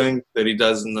lip thing that he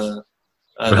does in the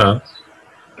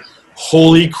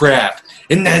holy crap.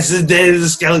 And that's the day the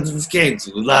skeletons came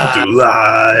to life.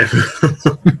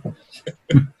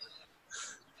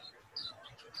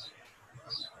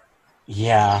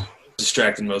 Yeah,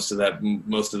 distracted most of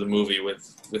the movie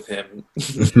with him.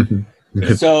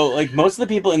 So, like, most of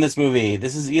the people in this movie,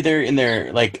 this is either in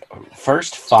their, like,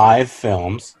 first 5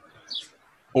 films,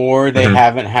 or they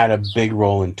haven't had a big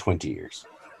role in 20 years.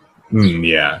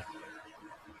 Yeah.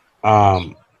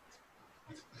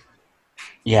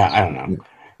 Yeah, I don't know.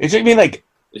 It should be like,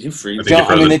 Did you freeze?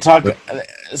 they talk.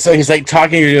 So he's like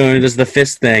talking to doing does the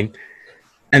fist thing,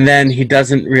 and then he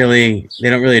doesn't really. They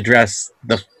don't really address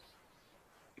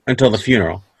until the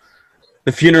funeral.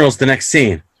 The funeral's the next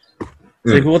scene.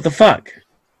 It's like, what the fuck?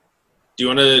 Do you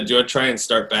want to try and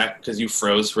start back because you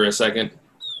froze for a second?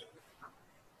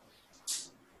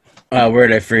 Where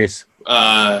did I freeze?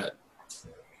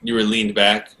 You were leaned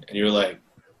back and you were like,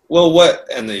 "Well, what?"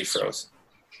 And then you froze.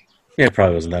 Yeah, it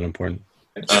probably wasn't that important.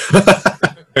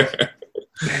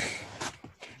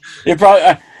 It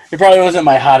probably wasn't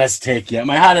my hottest take yet.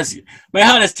 My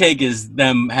hottest take is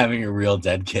them having a real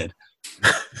dead kid.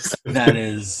 That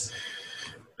is,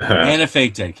 and a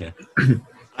fake dead kid.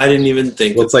 I didn't even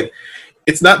think. Well, it's like,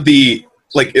 it's not the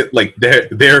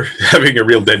they're having a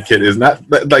real dead kid is not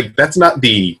like, that's not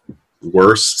the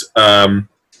worst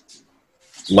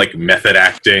like method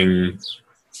acting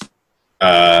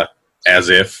as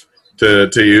if to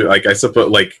you, like, I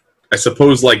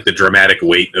suppose like the dramatic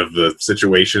weight of the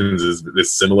situations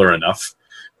is similar enough.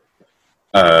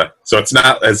 So it's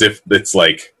not as if it's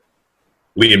like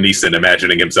Liam Neeson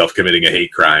imagining himself committing a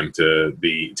hate crime to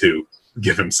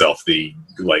give himself the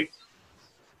like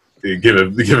give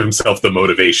himself the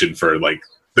motivation for like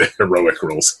the heroic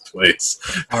roles he plays.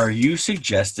 Are you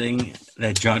suggesting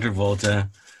that John Travolta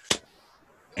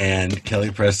and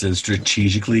Kelly Preston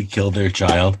strategically killed their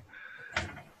child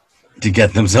to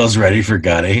get themselves ready for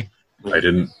Gotti? I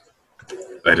didn't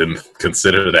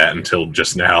consider that until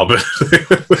just now, but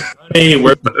Hey,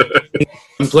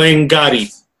 I'm playing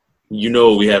Gotti. You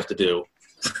know what we have to do.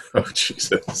 oh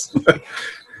Jesus.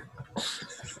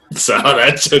 So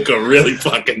that took a really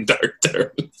fucking dark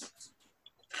turn.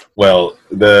 Well,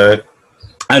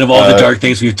 out of all the dark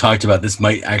things we've talked about, this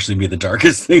might actually be the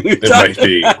darkest thing we've talked about.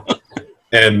 Be.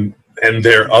 And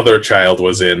their other child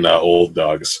was in Old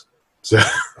Dogs. So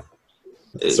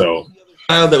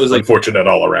Child that was like unfortunate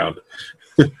all around.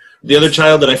 the other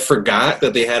child that I forgot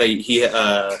that they had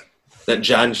that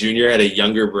John Jr. had a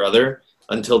younger brother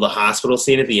until the hospital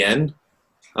scene at the end.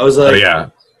 I was like,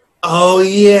 oh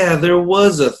yeah, there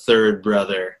was a third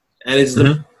brother, and it's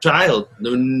the child.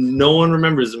 No one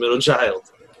remembers the middle child.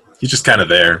 He's just kind of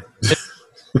there.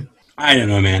 I don't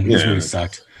know, man. This movie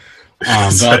sucked. But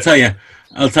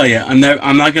I'll tell you, I'm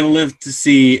not going to live to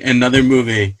see another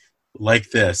movie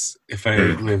like this if I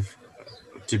live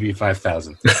to be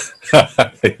 5,000.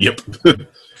 Yep.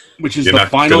 Which is the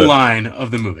final line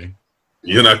of the movie.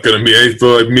 You're not going to be anything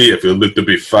like me if you live to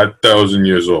be 5,000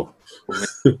 years old.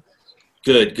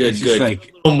 Good. Like,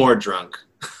 a little more drunk.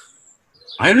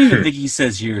 I don't even think he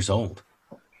says years old.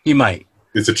 He might.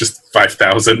 Is it just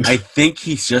 5,000? I think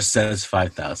he just says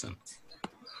 5,000.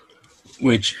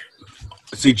 Which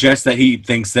suggests that he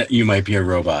thinks that you might be a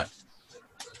robot.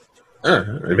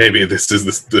 Maybe this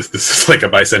is like a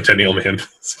bicentennial man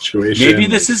situation. Maybe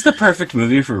this is the perfect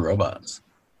movie for robots.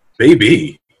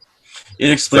 Maybe.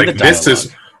 It explains like the dialogue. this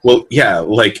is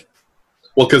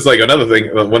because like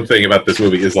one thing about this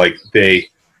movie is like they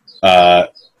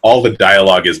all the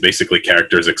dialogue is basically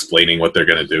characters explaining what they're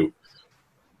gonna do.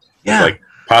 Yeah. It's like,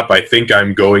 Pop, I think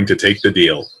I'm going to take the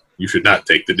deal. You should not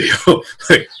take the deal.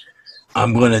 Like,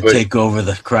 I'm going to take over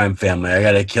the crime family. I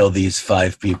got to kill these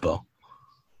 5 people.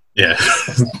 yeah.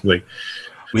 Like,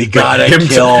 we got to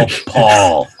kill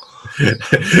Paul.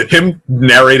 Him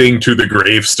narrating to the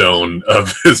gravestone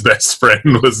of his best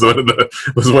friend was one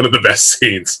of the best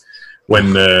scenes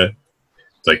when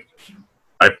it's like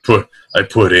I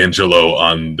put Angelo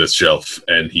on the shelf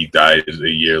and he died a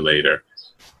year later.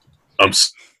 I'm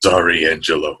sorry,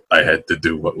 Angelo. I had to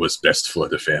do what was best for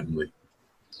the family.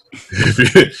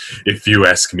 If you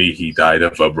ask me, he died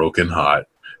of a broken heart.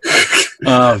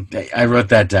 Oh, I wrote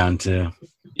that down too.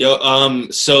 Yo,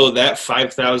 so that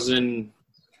 5,000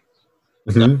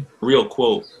 real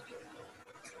quote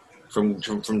from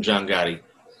John Gotti.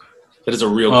 That is a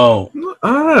real. Oh,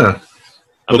 well,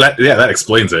 that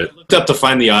explains it. I looked up to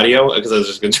find the audio because I was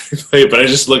just going to play it, but I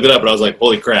just looked it up and I was like,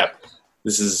 "Holy crap,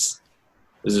 this is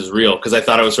real." Because I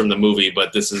thought it was from the movie,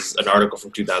 but this is an article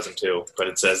from 2002. But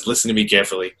it says, "Listen to me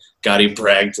carefully." Gotti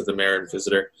bragged to the Marin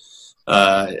visitor.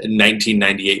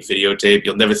 1998 videotape.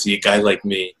 You'll never see a guy like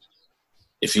me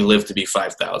if you live to be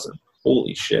 5,000.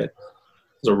 Holy shit.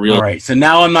 It's a real. All right, so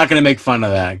now I'm not going to make fun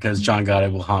of that because John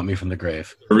Gotti will haunt me from the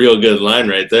grave. A real good line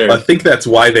right there. I think that's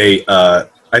why they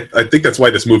I think that's why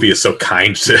this movie is so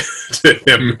kind to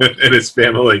him and his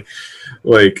family,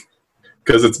 like,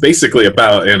 because it's basically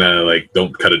about like,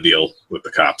 don't cut a deal with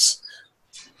the cops.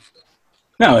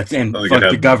 No, it's in Like, fuck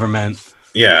the government.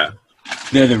 Yeah,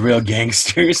 They're the real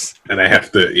gangsters. and I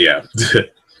have to, yeah.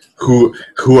 Who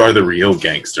are the real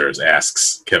gangsters?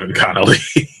 Asks Kevin Connolly.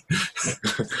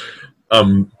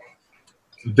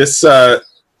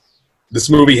 This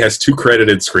movie has 2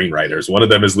 credited screenwriters. One of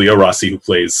them is Leo Rossi, who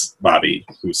plays Bobby,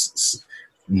 who's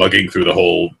mugging through the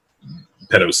whole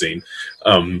pedo scene.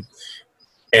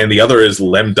 And the other is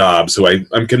Lem Dobbs, who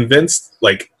I'm convinced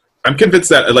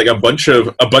that like a bunch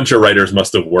of writers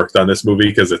must have worked on this movie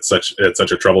because it's such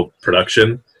a troubled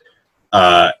production.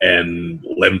 And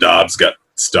Lem Dobbs got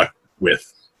stuck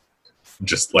with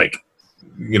just like,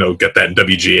 get that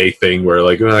WGA thing where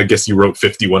like, I guess you wrote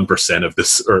 51% of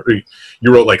this, or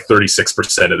you wrote like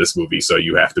 36% of this movie, so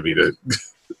you have to be the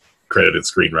credited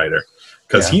screenwriter,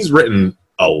 because he's written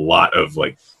a lot of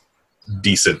like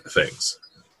decent things.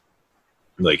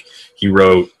 Like he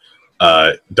wrote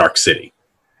Dark City.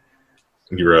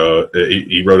 He wrote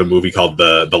a movie called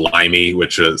The Limey,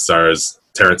 which stars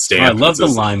Terrence Stamp. I love The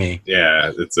Limey.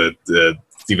 Yeah, it's a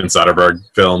Steven Soderbergh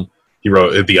film. He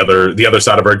wrote the other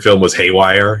Soderbergh film was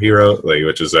Haywire. He wrote,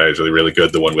 which is actually really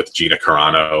good. The one with Gina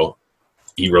Carano.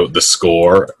 He wrote the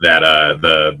score that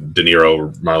the De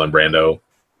Niro, Marlon Brando,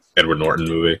 Edward Norton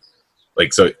movie. And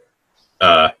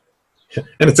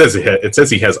it says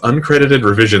he has uncredited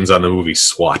revisions on the movie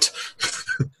SWAT.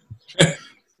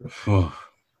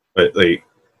 But like,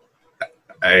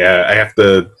 I have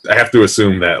to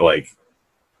assume that like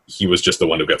he was just the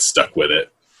one who got stuck with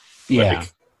it. Yeah.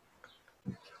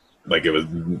 Like it was,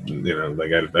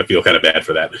 I feel kind of bad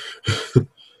for that.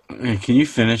 Can you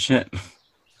finish it?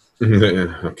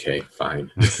 Okay,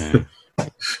 fine. Okay.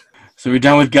 So we're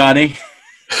done with Gotti.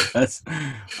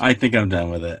 I think I'm done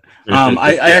with it. Now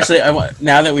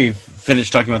that we've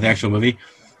finished talking about the actual movie,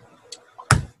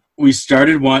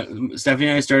 Stephanie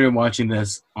and I started watching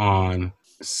this on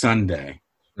Sunday.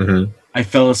 Mm-hmm. I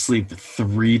fell asleep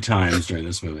 3 times during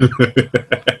this movie.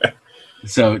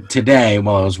 So today,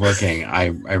 while I was working, I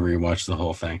rewatched the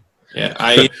whole thing. Yeah,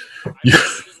 I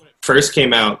first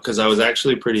came out because I was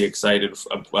actually pretty excited.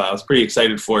 I was pretty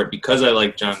excited for it because I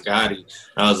like John Gotti.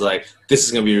 I was like, this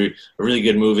is going to be a really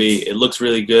good movie. It looks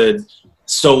really good.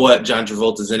 So what? John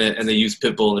Travolta's in it, and they use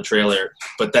Pitbull in the trailer.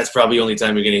 But that's probably the only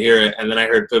time you're going to hear it. And then I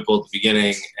heard Pitbull at the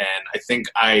beginning, and I think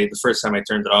the first time I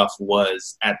turned it off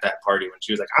was at that party when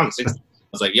she was like, I'm 60. I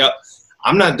was like, yep,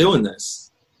 I'm not doing this.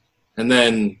 And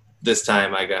then this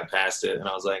time I got past it, and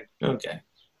I was like, okay.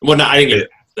 Well, no, I didn't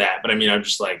get past that, but I mean, I'm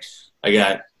just like, I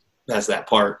got past that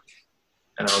part,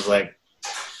 and I was like,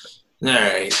 all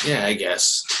right, yeah, I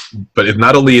guess. But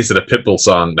not only is it a Pitbull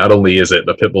song, not only is it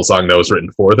the Pitbull song that was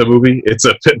written for the movie, it's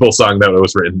a Pitbull song that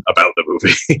was written about the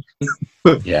movie.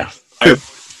 Yeah.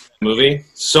 Movie?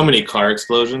 So many car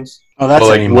explosions. Oh, that's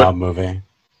any mob movie.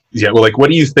 Yeah, well, like, what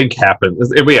do you think happened?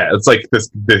 It's like this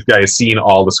guy has seen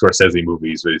all the Scorsese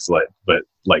movies, but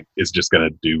is just gonna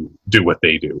do what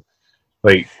they do.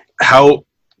 Like,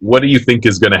 what do you think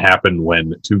is gonna happen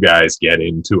when 2 guys get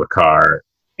into a car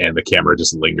and the camera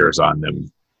just lingers on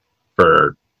them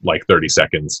for like 30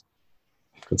 seconds?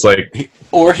 It's like,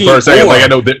 I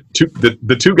know that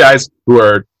the 2 guys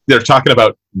they're talking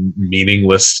about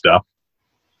meaningless stuff,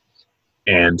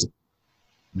 and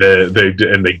they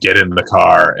get in the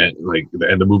car and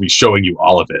the movie's showing you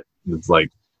all of it. And it's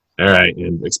like, all right,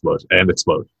 and explode and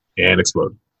explode and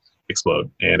explode,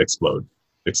 explode and explode,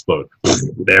 explode.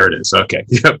 There it is. Okay.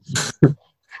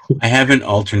 I have an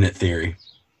alternate theory.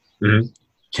 Mm-hmm.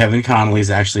 Kevin Connolly's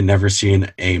actually never seen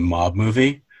a mob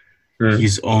movie. Mm-hmm.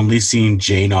 He's only seen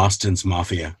Jane Austen's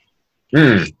Mafia.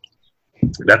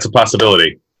 That's a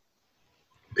possibility.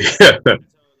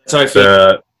 That's how I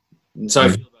feel. That's how I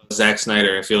feel about Zack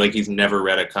Snyder. I feel like he's never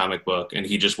read a comic book, and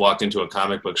he just walked into a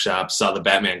comic book shop, saw the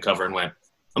Batman cover, and went,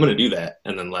 I'm going to do that,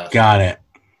 and then left. Got it.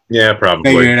 Yeah,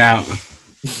 probably. Figured it out.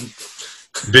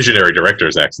 Visionary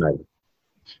director Zack Snyder.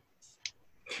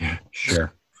 Yeah,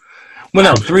 sure. Well,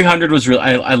 no, 300 was real.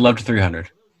 I loved 300.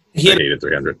 I hated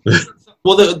 300.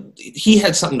 Well, he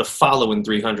had something to follow in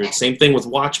 300. Same thing with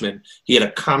Watchmen. He had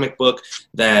a comic book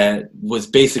that was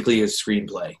basically his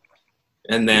screenplay,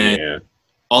 and then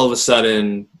all of a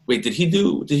sudden, wait, did he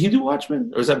do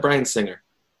Watchmen, or was that Bryan Singer?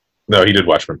 No, he did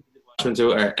Watchmen. Watchmen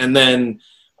too. Right. And then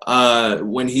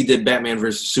when he did Batman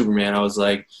versus Superman, I was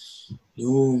like,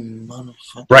 you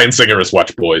motherfucker. Bryan Singer is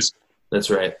Watch Boys. That's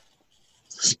right.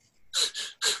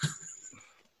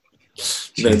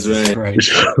 That's right.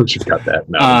 We should cut that.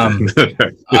 No.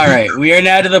 All right, we are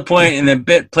now to the point in the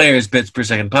Bit Players Bits Per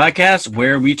Second podcast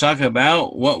where we talk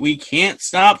about what we can't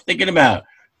stop thinking about.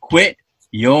 Quit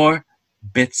your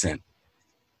bitsin'.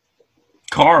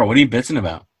 Carl, what are you bitsin'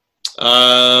 about?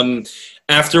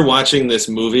 After watching this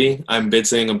movie, I'm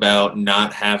bitching about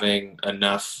not having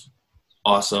enough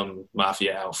awesome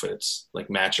mafia outfits, like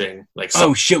matching. Like,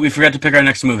 Oh shit, we forgot to pick our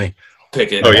next movie.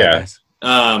 pick it. Oh, yeah.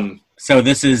 So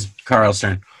this is Carl's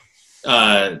turn.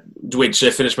 Wait, should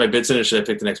I finish my bitching or should I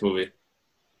pick the next movie?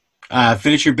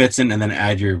 Finish your bitsin' and then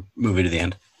add your movie to the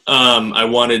end. I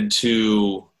wanted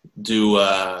to do.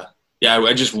 I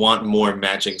just want more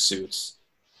matching suits.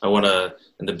 I want to,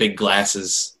 and the big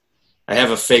glasses. I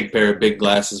have a fake pair of big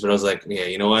glasses, but I was like, yeah,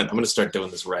 you know what? I'm going to start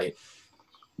doing this right.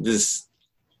 This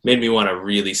made me want to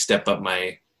really step up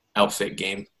my outfit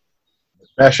game.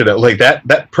 Fashion, like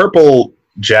that purple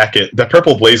jacket, that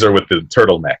purple blazer with the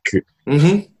turtleneck.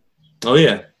 Mm-hmm. Oh,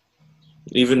 yeah.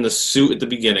 Even the suit at the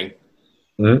beginning.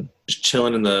 Mm-hmm. Just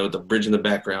chilling in the bridge in the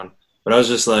background. But I was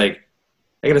just like,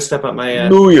 I got to step up my...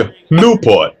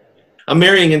 Newport. I'm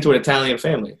marrying into an Italian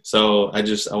family, so I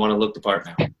want to look the part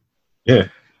now. Yeah.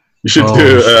 You should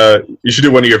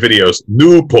do one of your videos.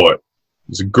 Newport.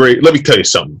 It's a great... Let me tell you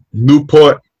something.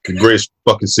 Newport, the greatest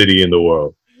fucking city in the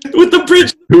world. With the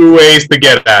bridge. 2 ways to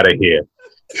get out of here.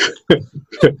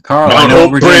 Carl, I know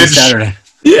what we're doing Bridge. Saturday.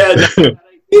 Yeah,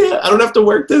 yeah. I don't have to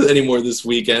work anymore this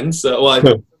weekend, so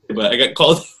but I got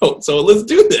called out. So let's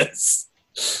do this.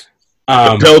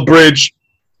 The Pell Bridge,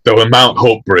 the Mount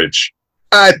Hope Bridge.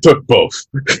 I took both.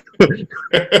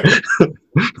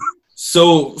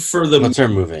 So for What's our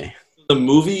movie? the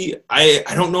movie, I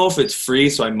don't know if it's free,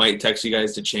 so I might text you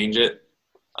guys to change it.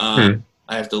 I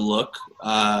have to look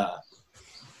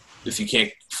if you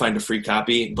can't find a free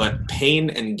copy. But Pain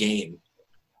and Gain,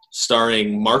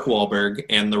 starring Mark Wahlberg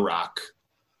and The Rock.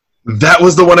 That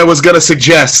was the one I was going to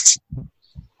suggest.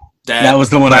 That was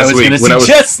the one I was going to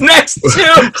suggest next too.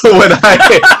 when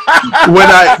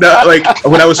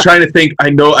I was trying to think, I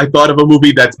thought of a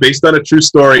movie that's based on a true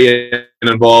story and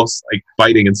involves like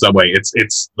fighting in some way.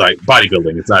 It's like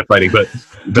bodybuilding. It's not fighting, but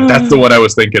that's the one I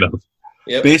was thinking of.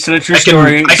 Yep. Based on a true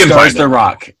story, I can stars find The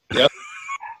Rock. Yep.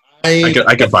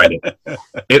 I can find it.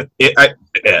 I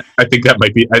think that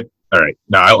might be. All right.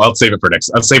 No, I'll save it for next.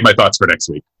 I'll save my thoughts for next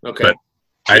week. Okay. But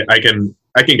I can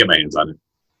get my hands on it.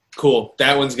 Cool.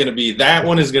 That one is going to be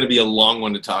a long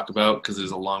one to talk about because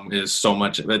there's so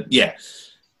much. But yeah,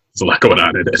 There's a lot going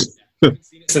on in it. I've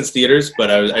seen it since theaters, but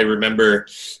I remember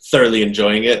thoroughly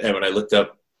enjoying it. And when I looked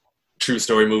up true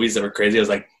story movies that were crazy, I was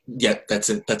like, yeah, that's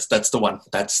it. That's the one.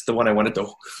 That's the one I want to do.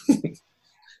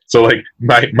 So like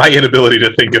my inability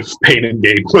to think of Pain and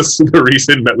Gain was the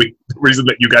reason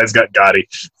that you guys got Gotti.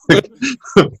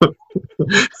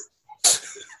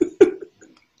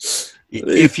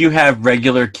 If you have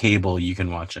regular cable, you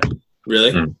can watch it.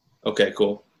 Really? Okay,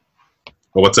 cool.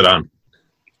 Well, what's it on?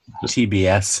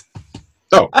 TBS.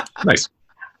 Oh, nice.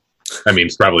 I mean,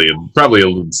 it's probably a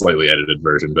slightly edited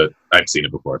version, but I've seen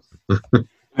it before. I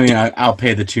mean, I'll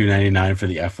pay the $2.99 for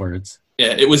the F words.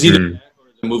 Yeah, it was either that or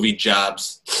the movie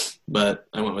Jobs, but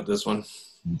I went with this one.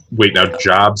 Wait, now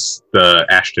Jobs, the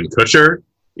Ashton Kutcher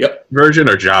version,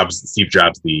 or Steve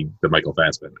Jobs, the Michael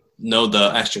Fassbender? No,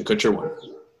 the Ashton Kutcher one.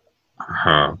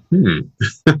 Huh.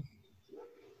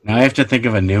 Now I have to think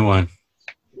of a new one.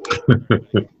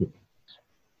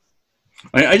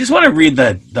 I just want to read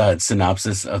the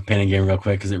synopsis of Pain and Gain real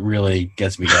quick because it really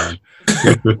gets me going.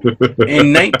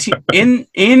 In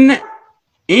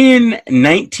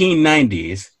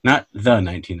 1990s, not the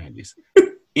 1990s.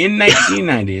 In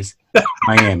 1990s,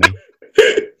 Miami.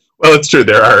 Well, it's true.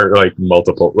 There are like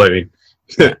multiple. I mean,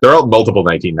 there are multiple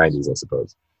 1990s, I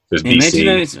suppose. There's In BC.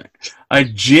 1990s, a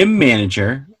gym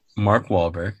manager, Mark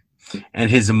Wahlberg, and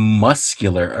his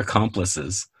muscular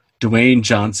accomplices, Dwayne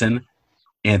Johnson,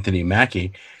 Anthony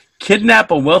Mackie, kidnap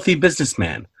a wealthy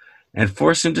businessman and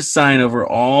force him to sign over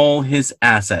all his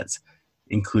assets,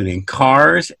 including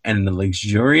cars and a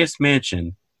luxurious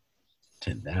mansion,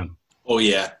 to them. Oh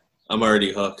yeah, I'm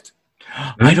already hooked.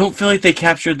 I don't feel like they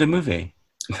captured the movie.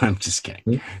 I'm just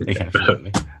kidding. They captured the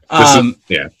movie.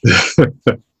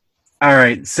 All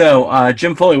right, so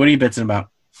Jim Foley, what are you bitching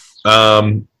about?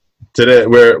 Today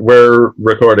we're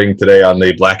recording today on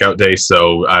the blackout day,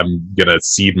 so I'm gonna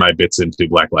seed my bits into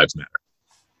Black Lives Matter.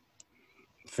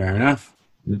 Fair enough.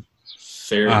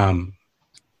 Fair.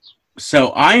 So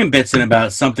I am bitching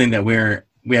about something that we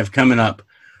have coming up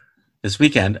this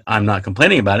weekend. I'm not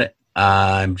complaining about it.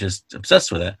 I'm just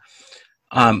obsessed with it.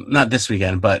 Not this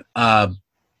weekend, but on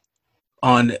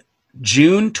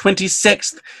June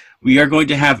 26th, we are going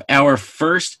to have our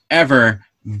first ever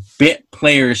Bit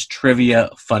Players Trivia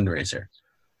Fundraiser.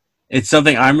 It's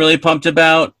something I'm really pumped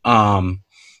about.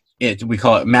 We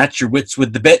call it Match Your Wits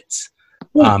with the Bits.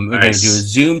 We're going to do a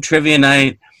Zoom trivia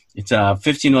night. It's a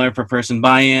 $15 per person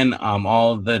buy-in.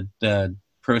 All the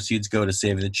proceeds go to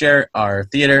Save the Chair, our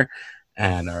theater,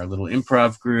 and our little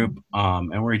improv group. And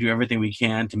we're going to do everything we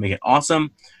can to make it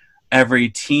awesome. Every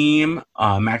team,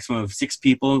 maximum of 6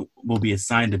 people, will be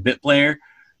assigned a bit player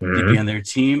to be on their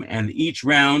team. And each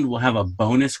round will have a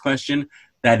bonus question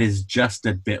that is just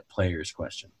a bit player's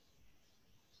question.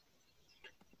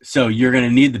 So you're going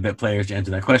to need the bit players to answer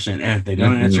that question. And if they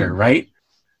don't answer it right,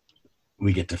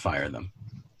 we get to fire them.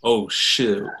 Oh,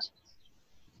 shit.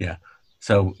 Yeah.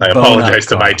 So I apologize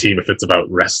to my team if it's about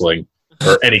wrestling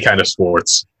or any kind of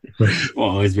sports. We'll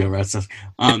always be about wrestling.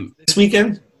 This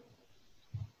weekend?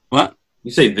 What? You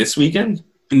say this weekend?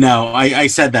 No, I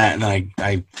said that, and then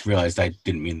I realized I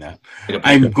didn't mean that.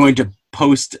 I'm going to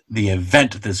post the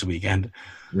event this weekend.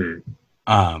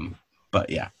 But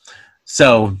yeah.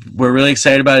 So we're really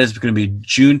excited about it. It's going to be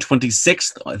June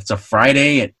 26th. It's a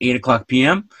Friday at 8 o'clock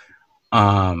p.m.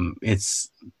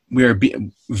 We're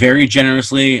very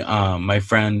generously, my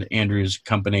friend Andrew's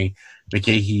company,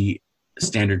 McKahee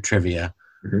Standard Trivia,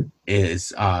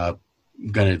 is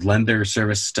going to lend their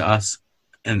service to us,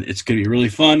 and it's going to be really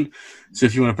fun. So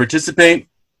if you want to participate,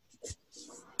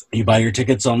 you buy your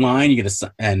tickets online. You get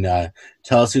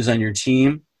tell us who's on your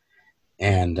team,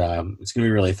 and it's going to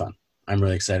be really fun. I'm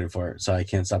really excited for it, so I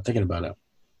can't stop thinking about it.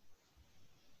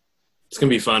 It's going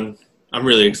to be fun. I'm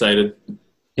really excited.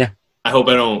 Yeah. I hope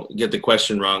I don't get the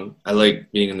question wrong. I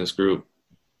like being in this group.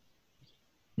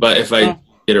 But if I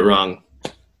get it wrong,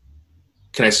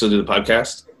 can I still do the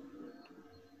podcast?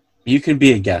 You can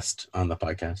be a guest on the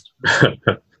podcast.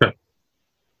 All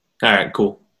right,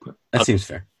 cool. That seems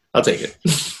fair. I'll take it.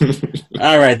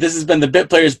 All right, this has been the Bit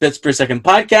Players Bits Per Second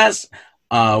podcast.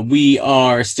 We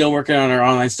are still working on our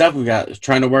online stuff.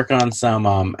 Trying to work on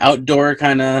some outdoor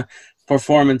kind of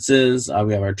performances.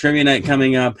 We have our trivia night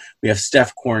coming up. We have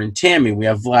Steph, Corn, and Tammy. We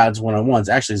have Vlad's one-on-ones.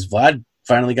 Actually, has Vlad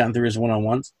finally gotten through his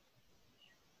one-on-ones?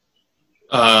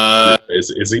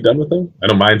 Is he done with them? I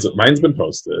know mine's been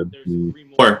posted. There's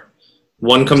 3 more.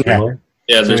 One comes out.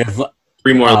 Yeah, so there's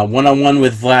 3 more. One-on-one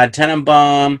with Vlad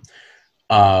Tenenbaum.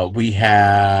 We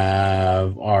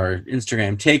have our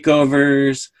Instagram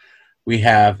takeovers. We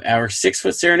have our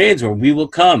 6-foot serenades where we will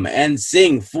come and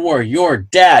sing for your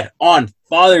dad on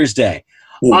Father's Day.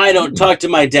 Ooh. I don't talk to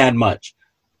my dad much,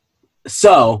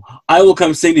 so I will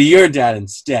come sing to your dad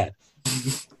instead.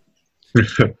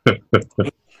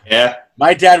 Yeah.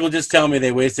 My dad will just tell me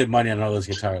they wasted money on all those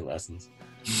guitar lessons.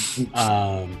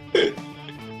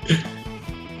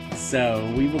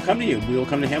 So we will come to you. We will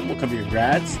come to him. We'll come to your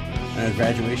grads,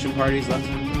 graduation parties.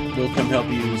 We'll come help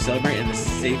you celebrate in a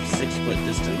safe 6-foot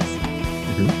distance.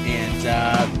 And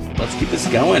let's keep this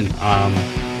going.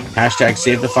 Hashtag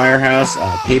Save the Firehouse.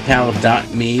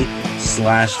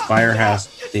 PayPal.me/Firehouse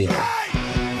Theater.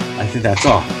 I think that's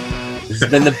all. This has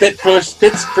been the Bits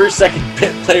Per Second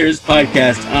Bit Players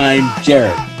podcast. I'm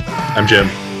Jared. I'm Jim.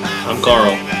 I'm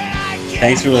Carl.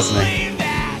 Thanks for listening.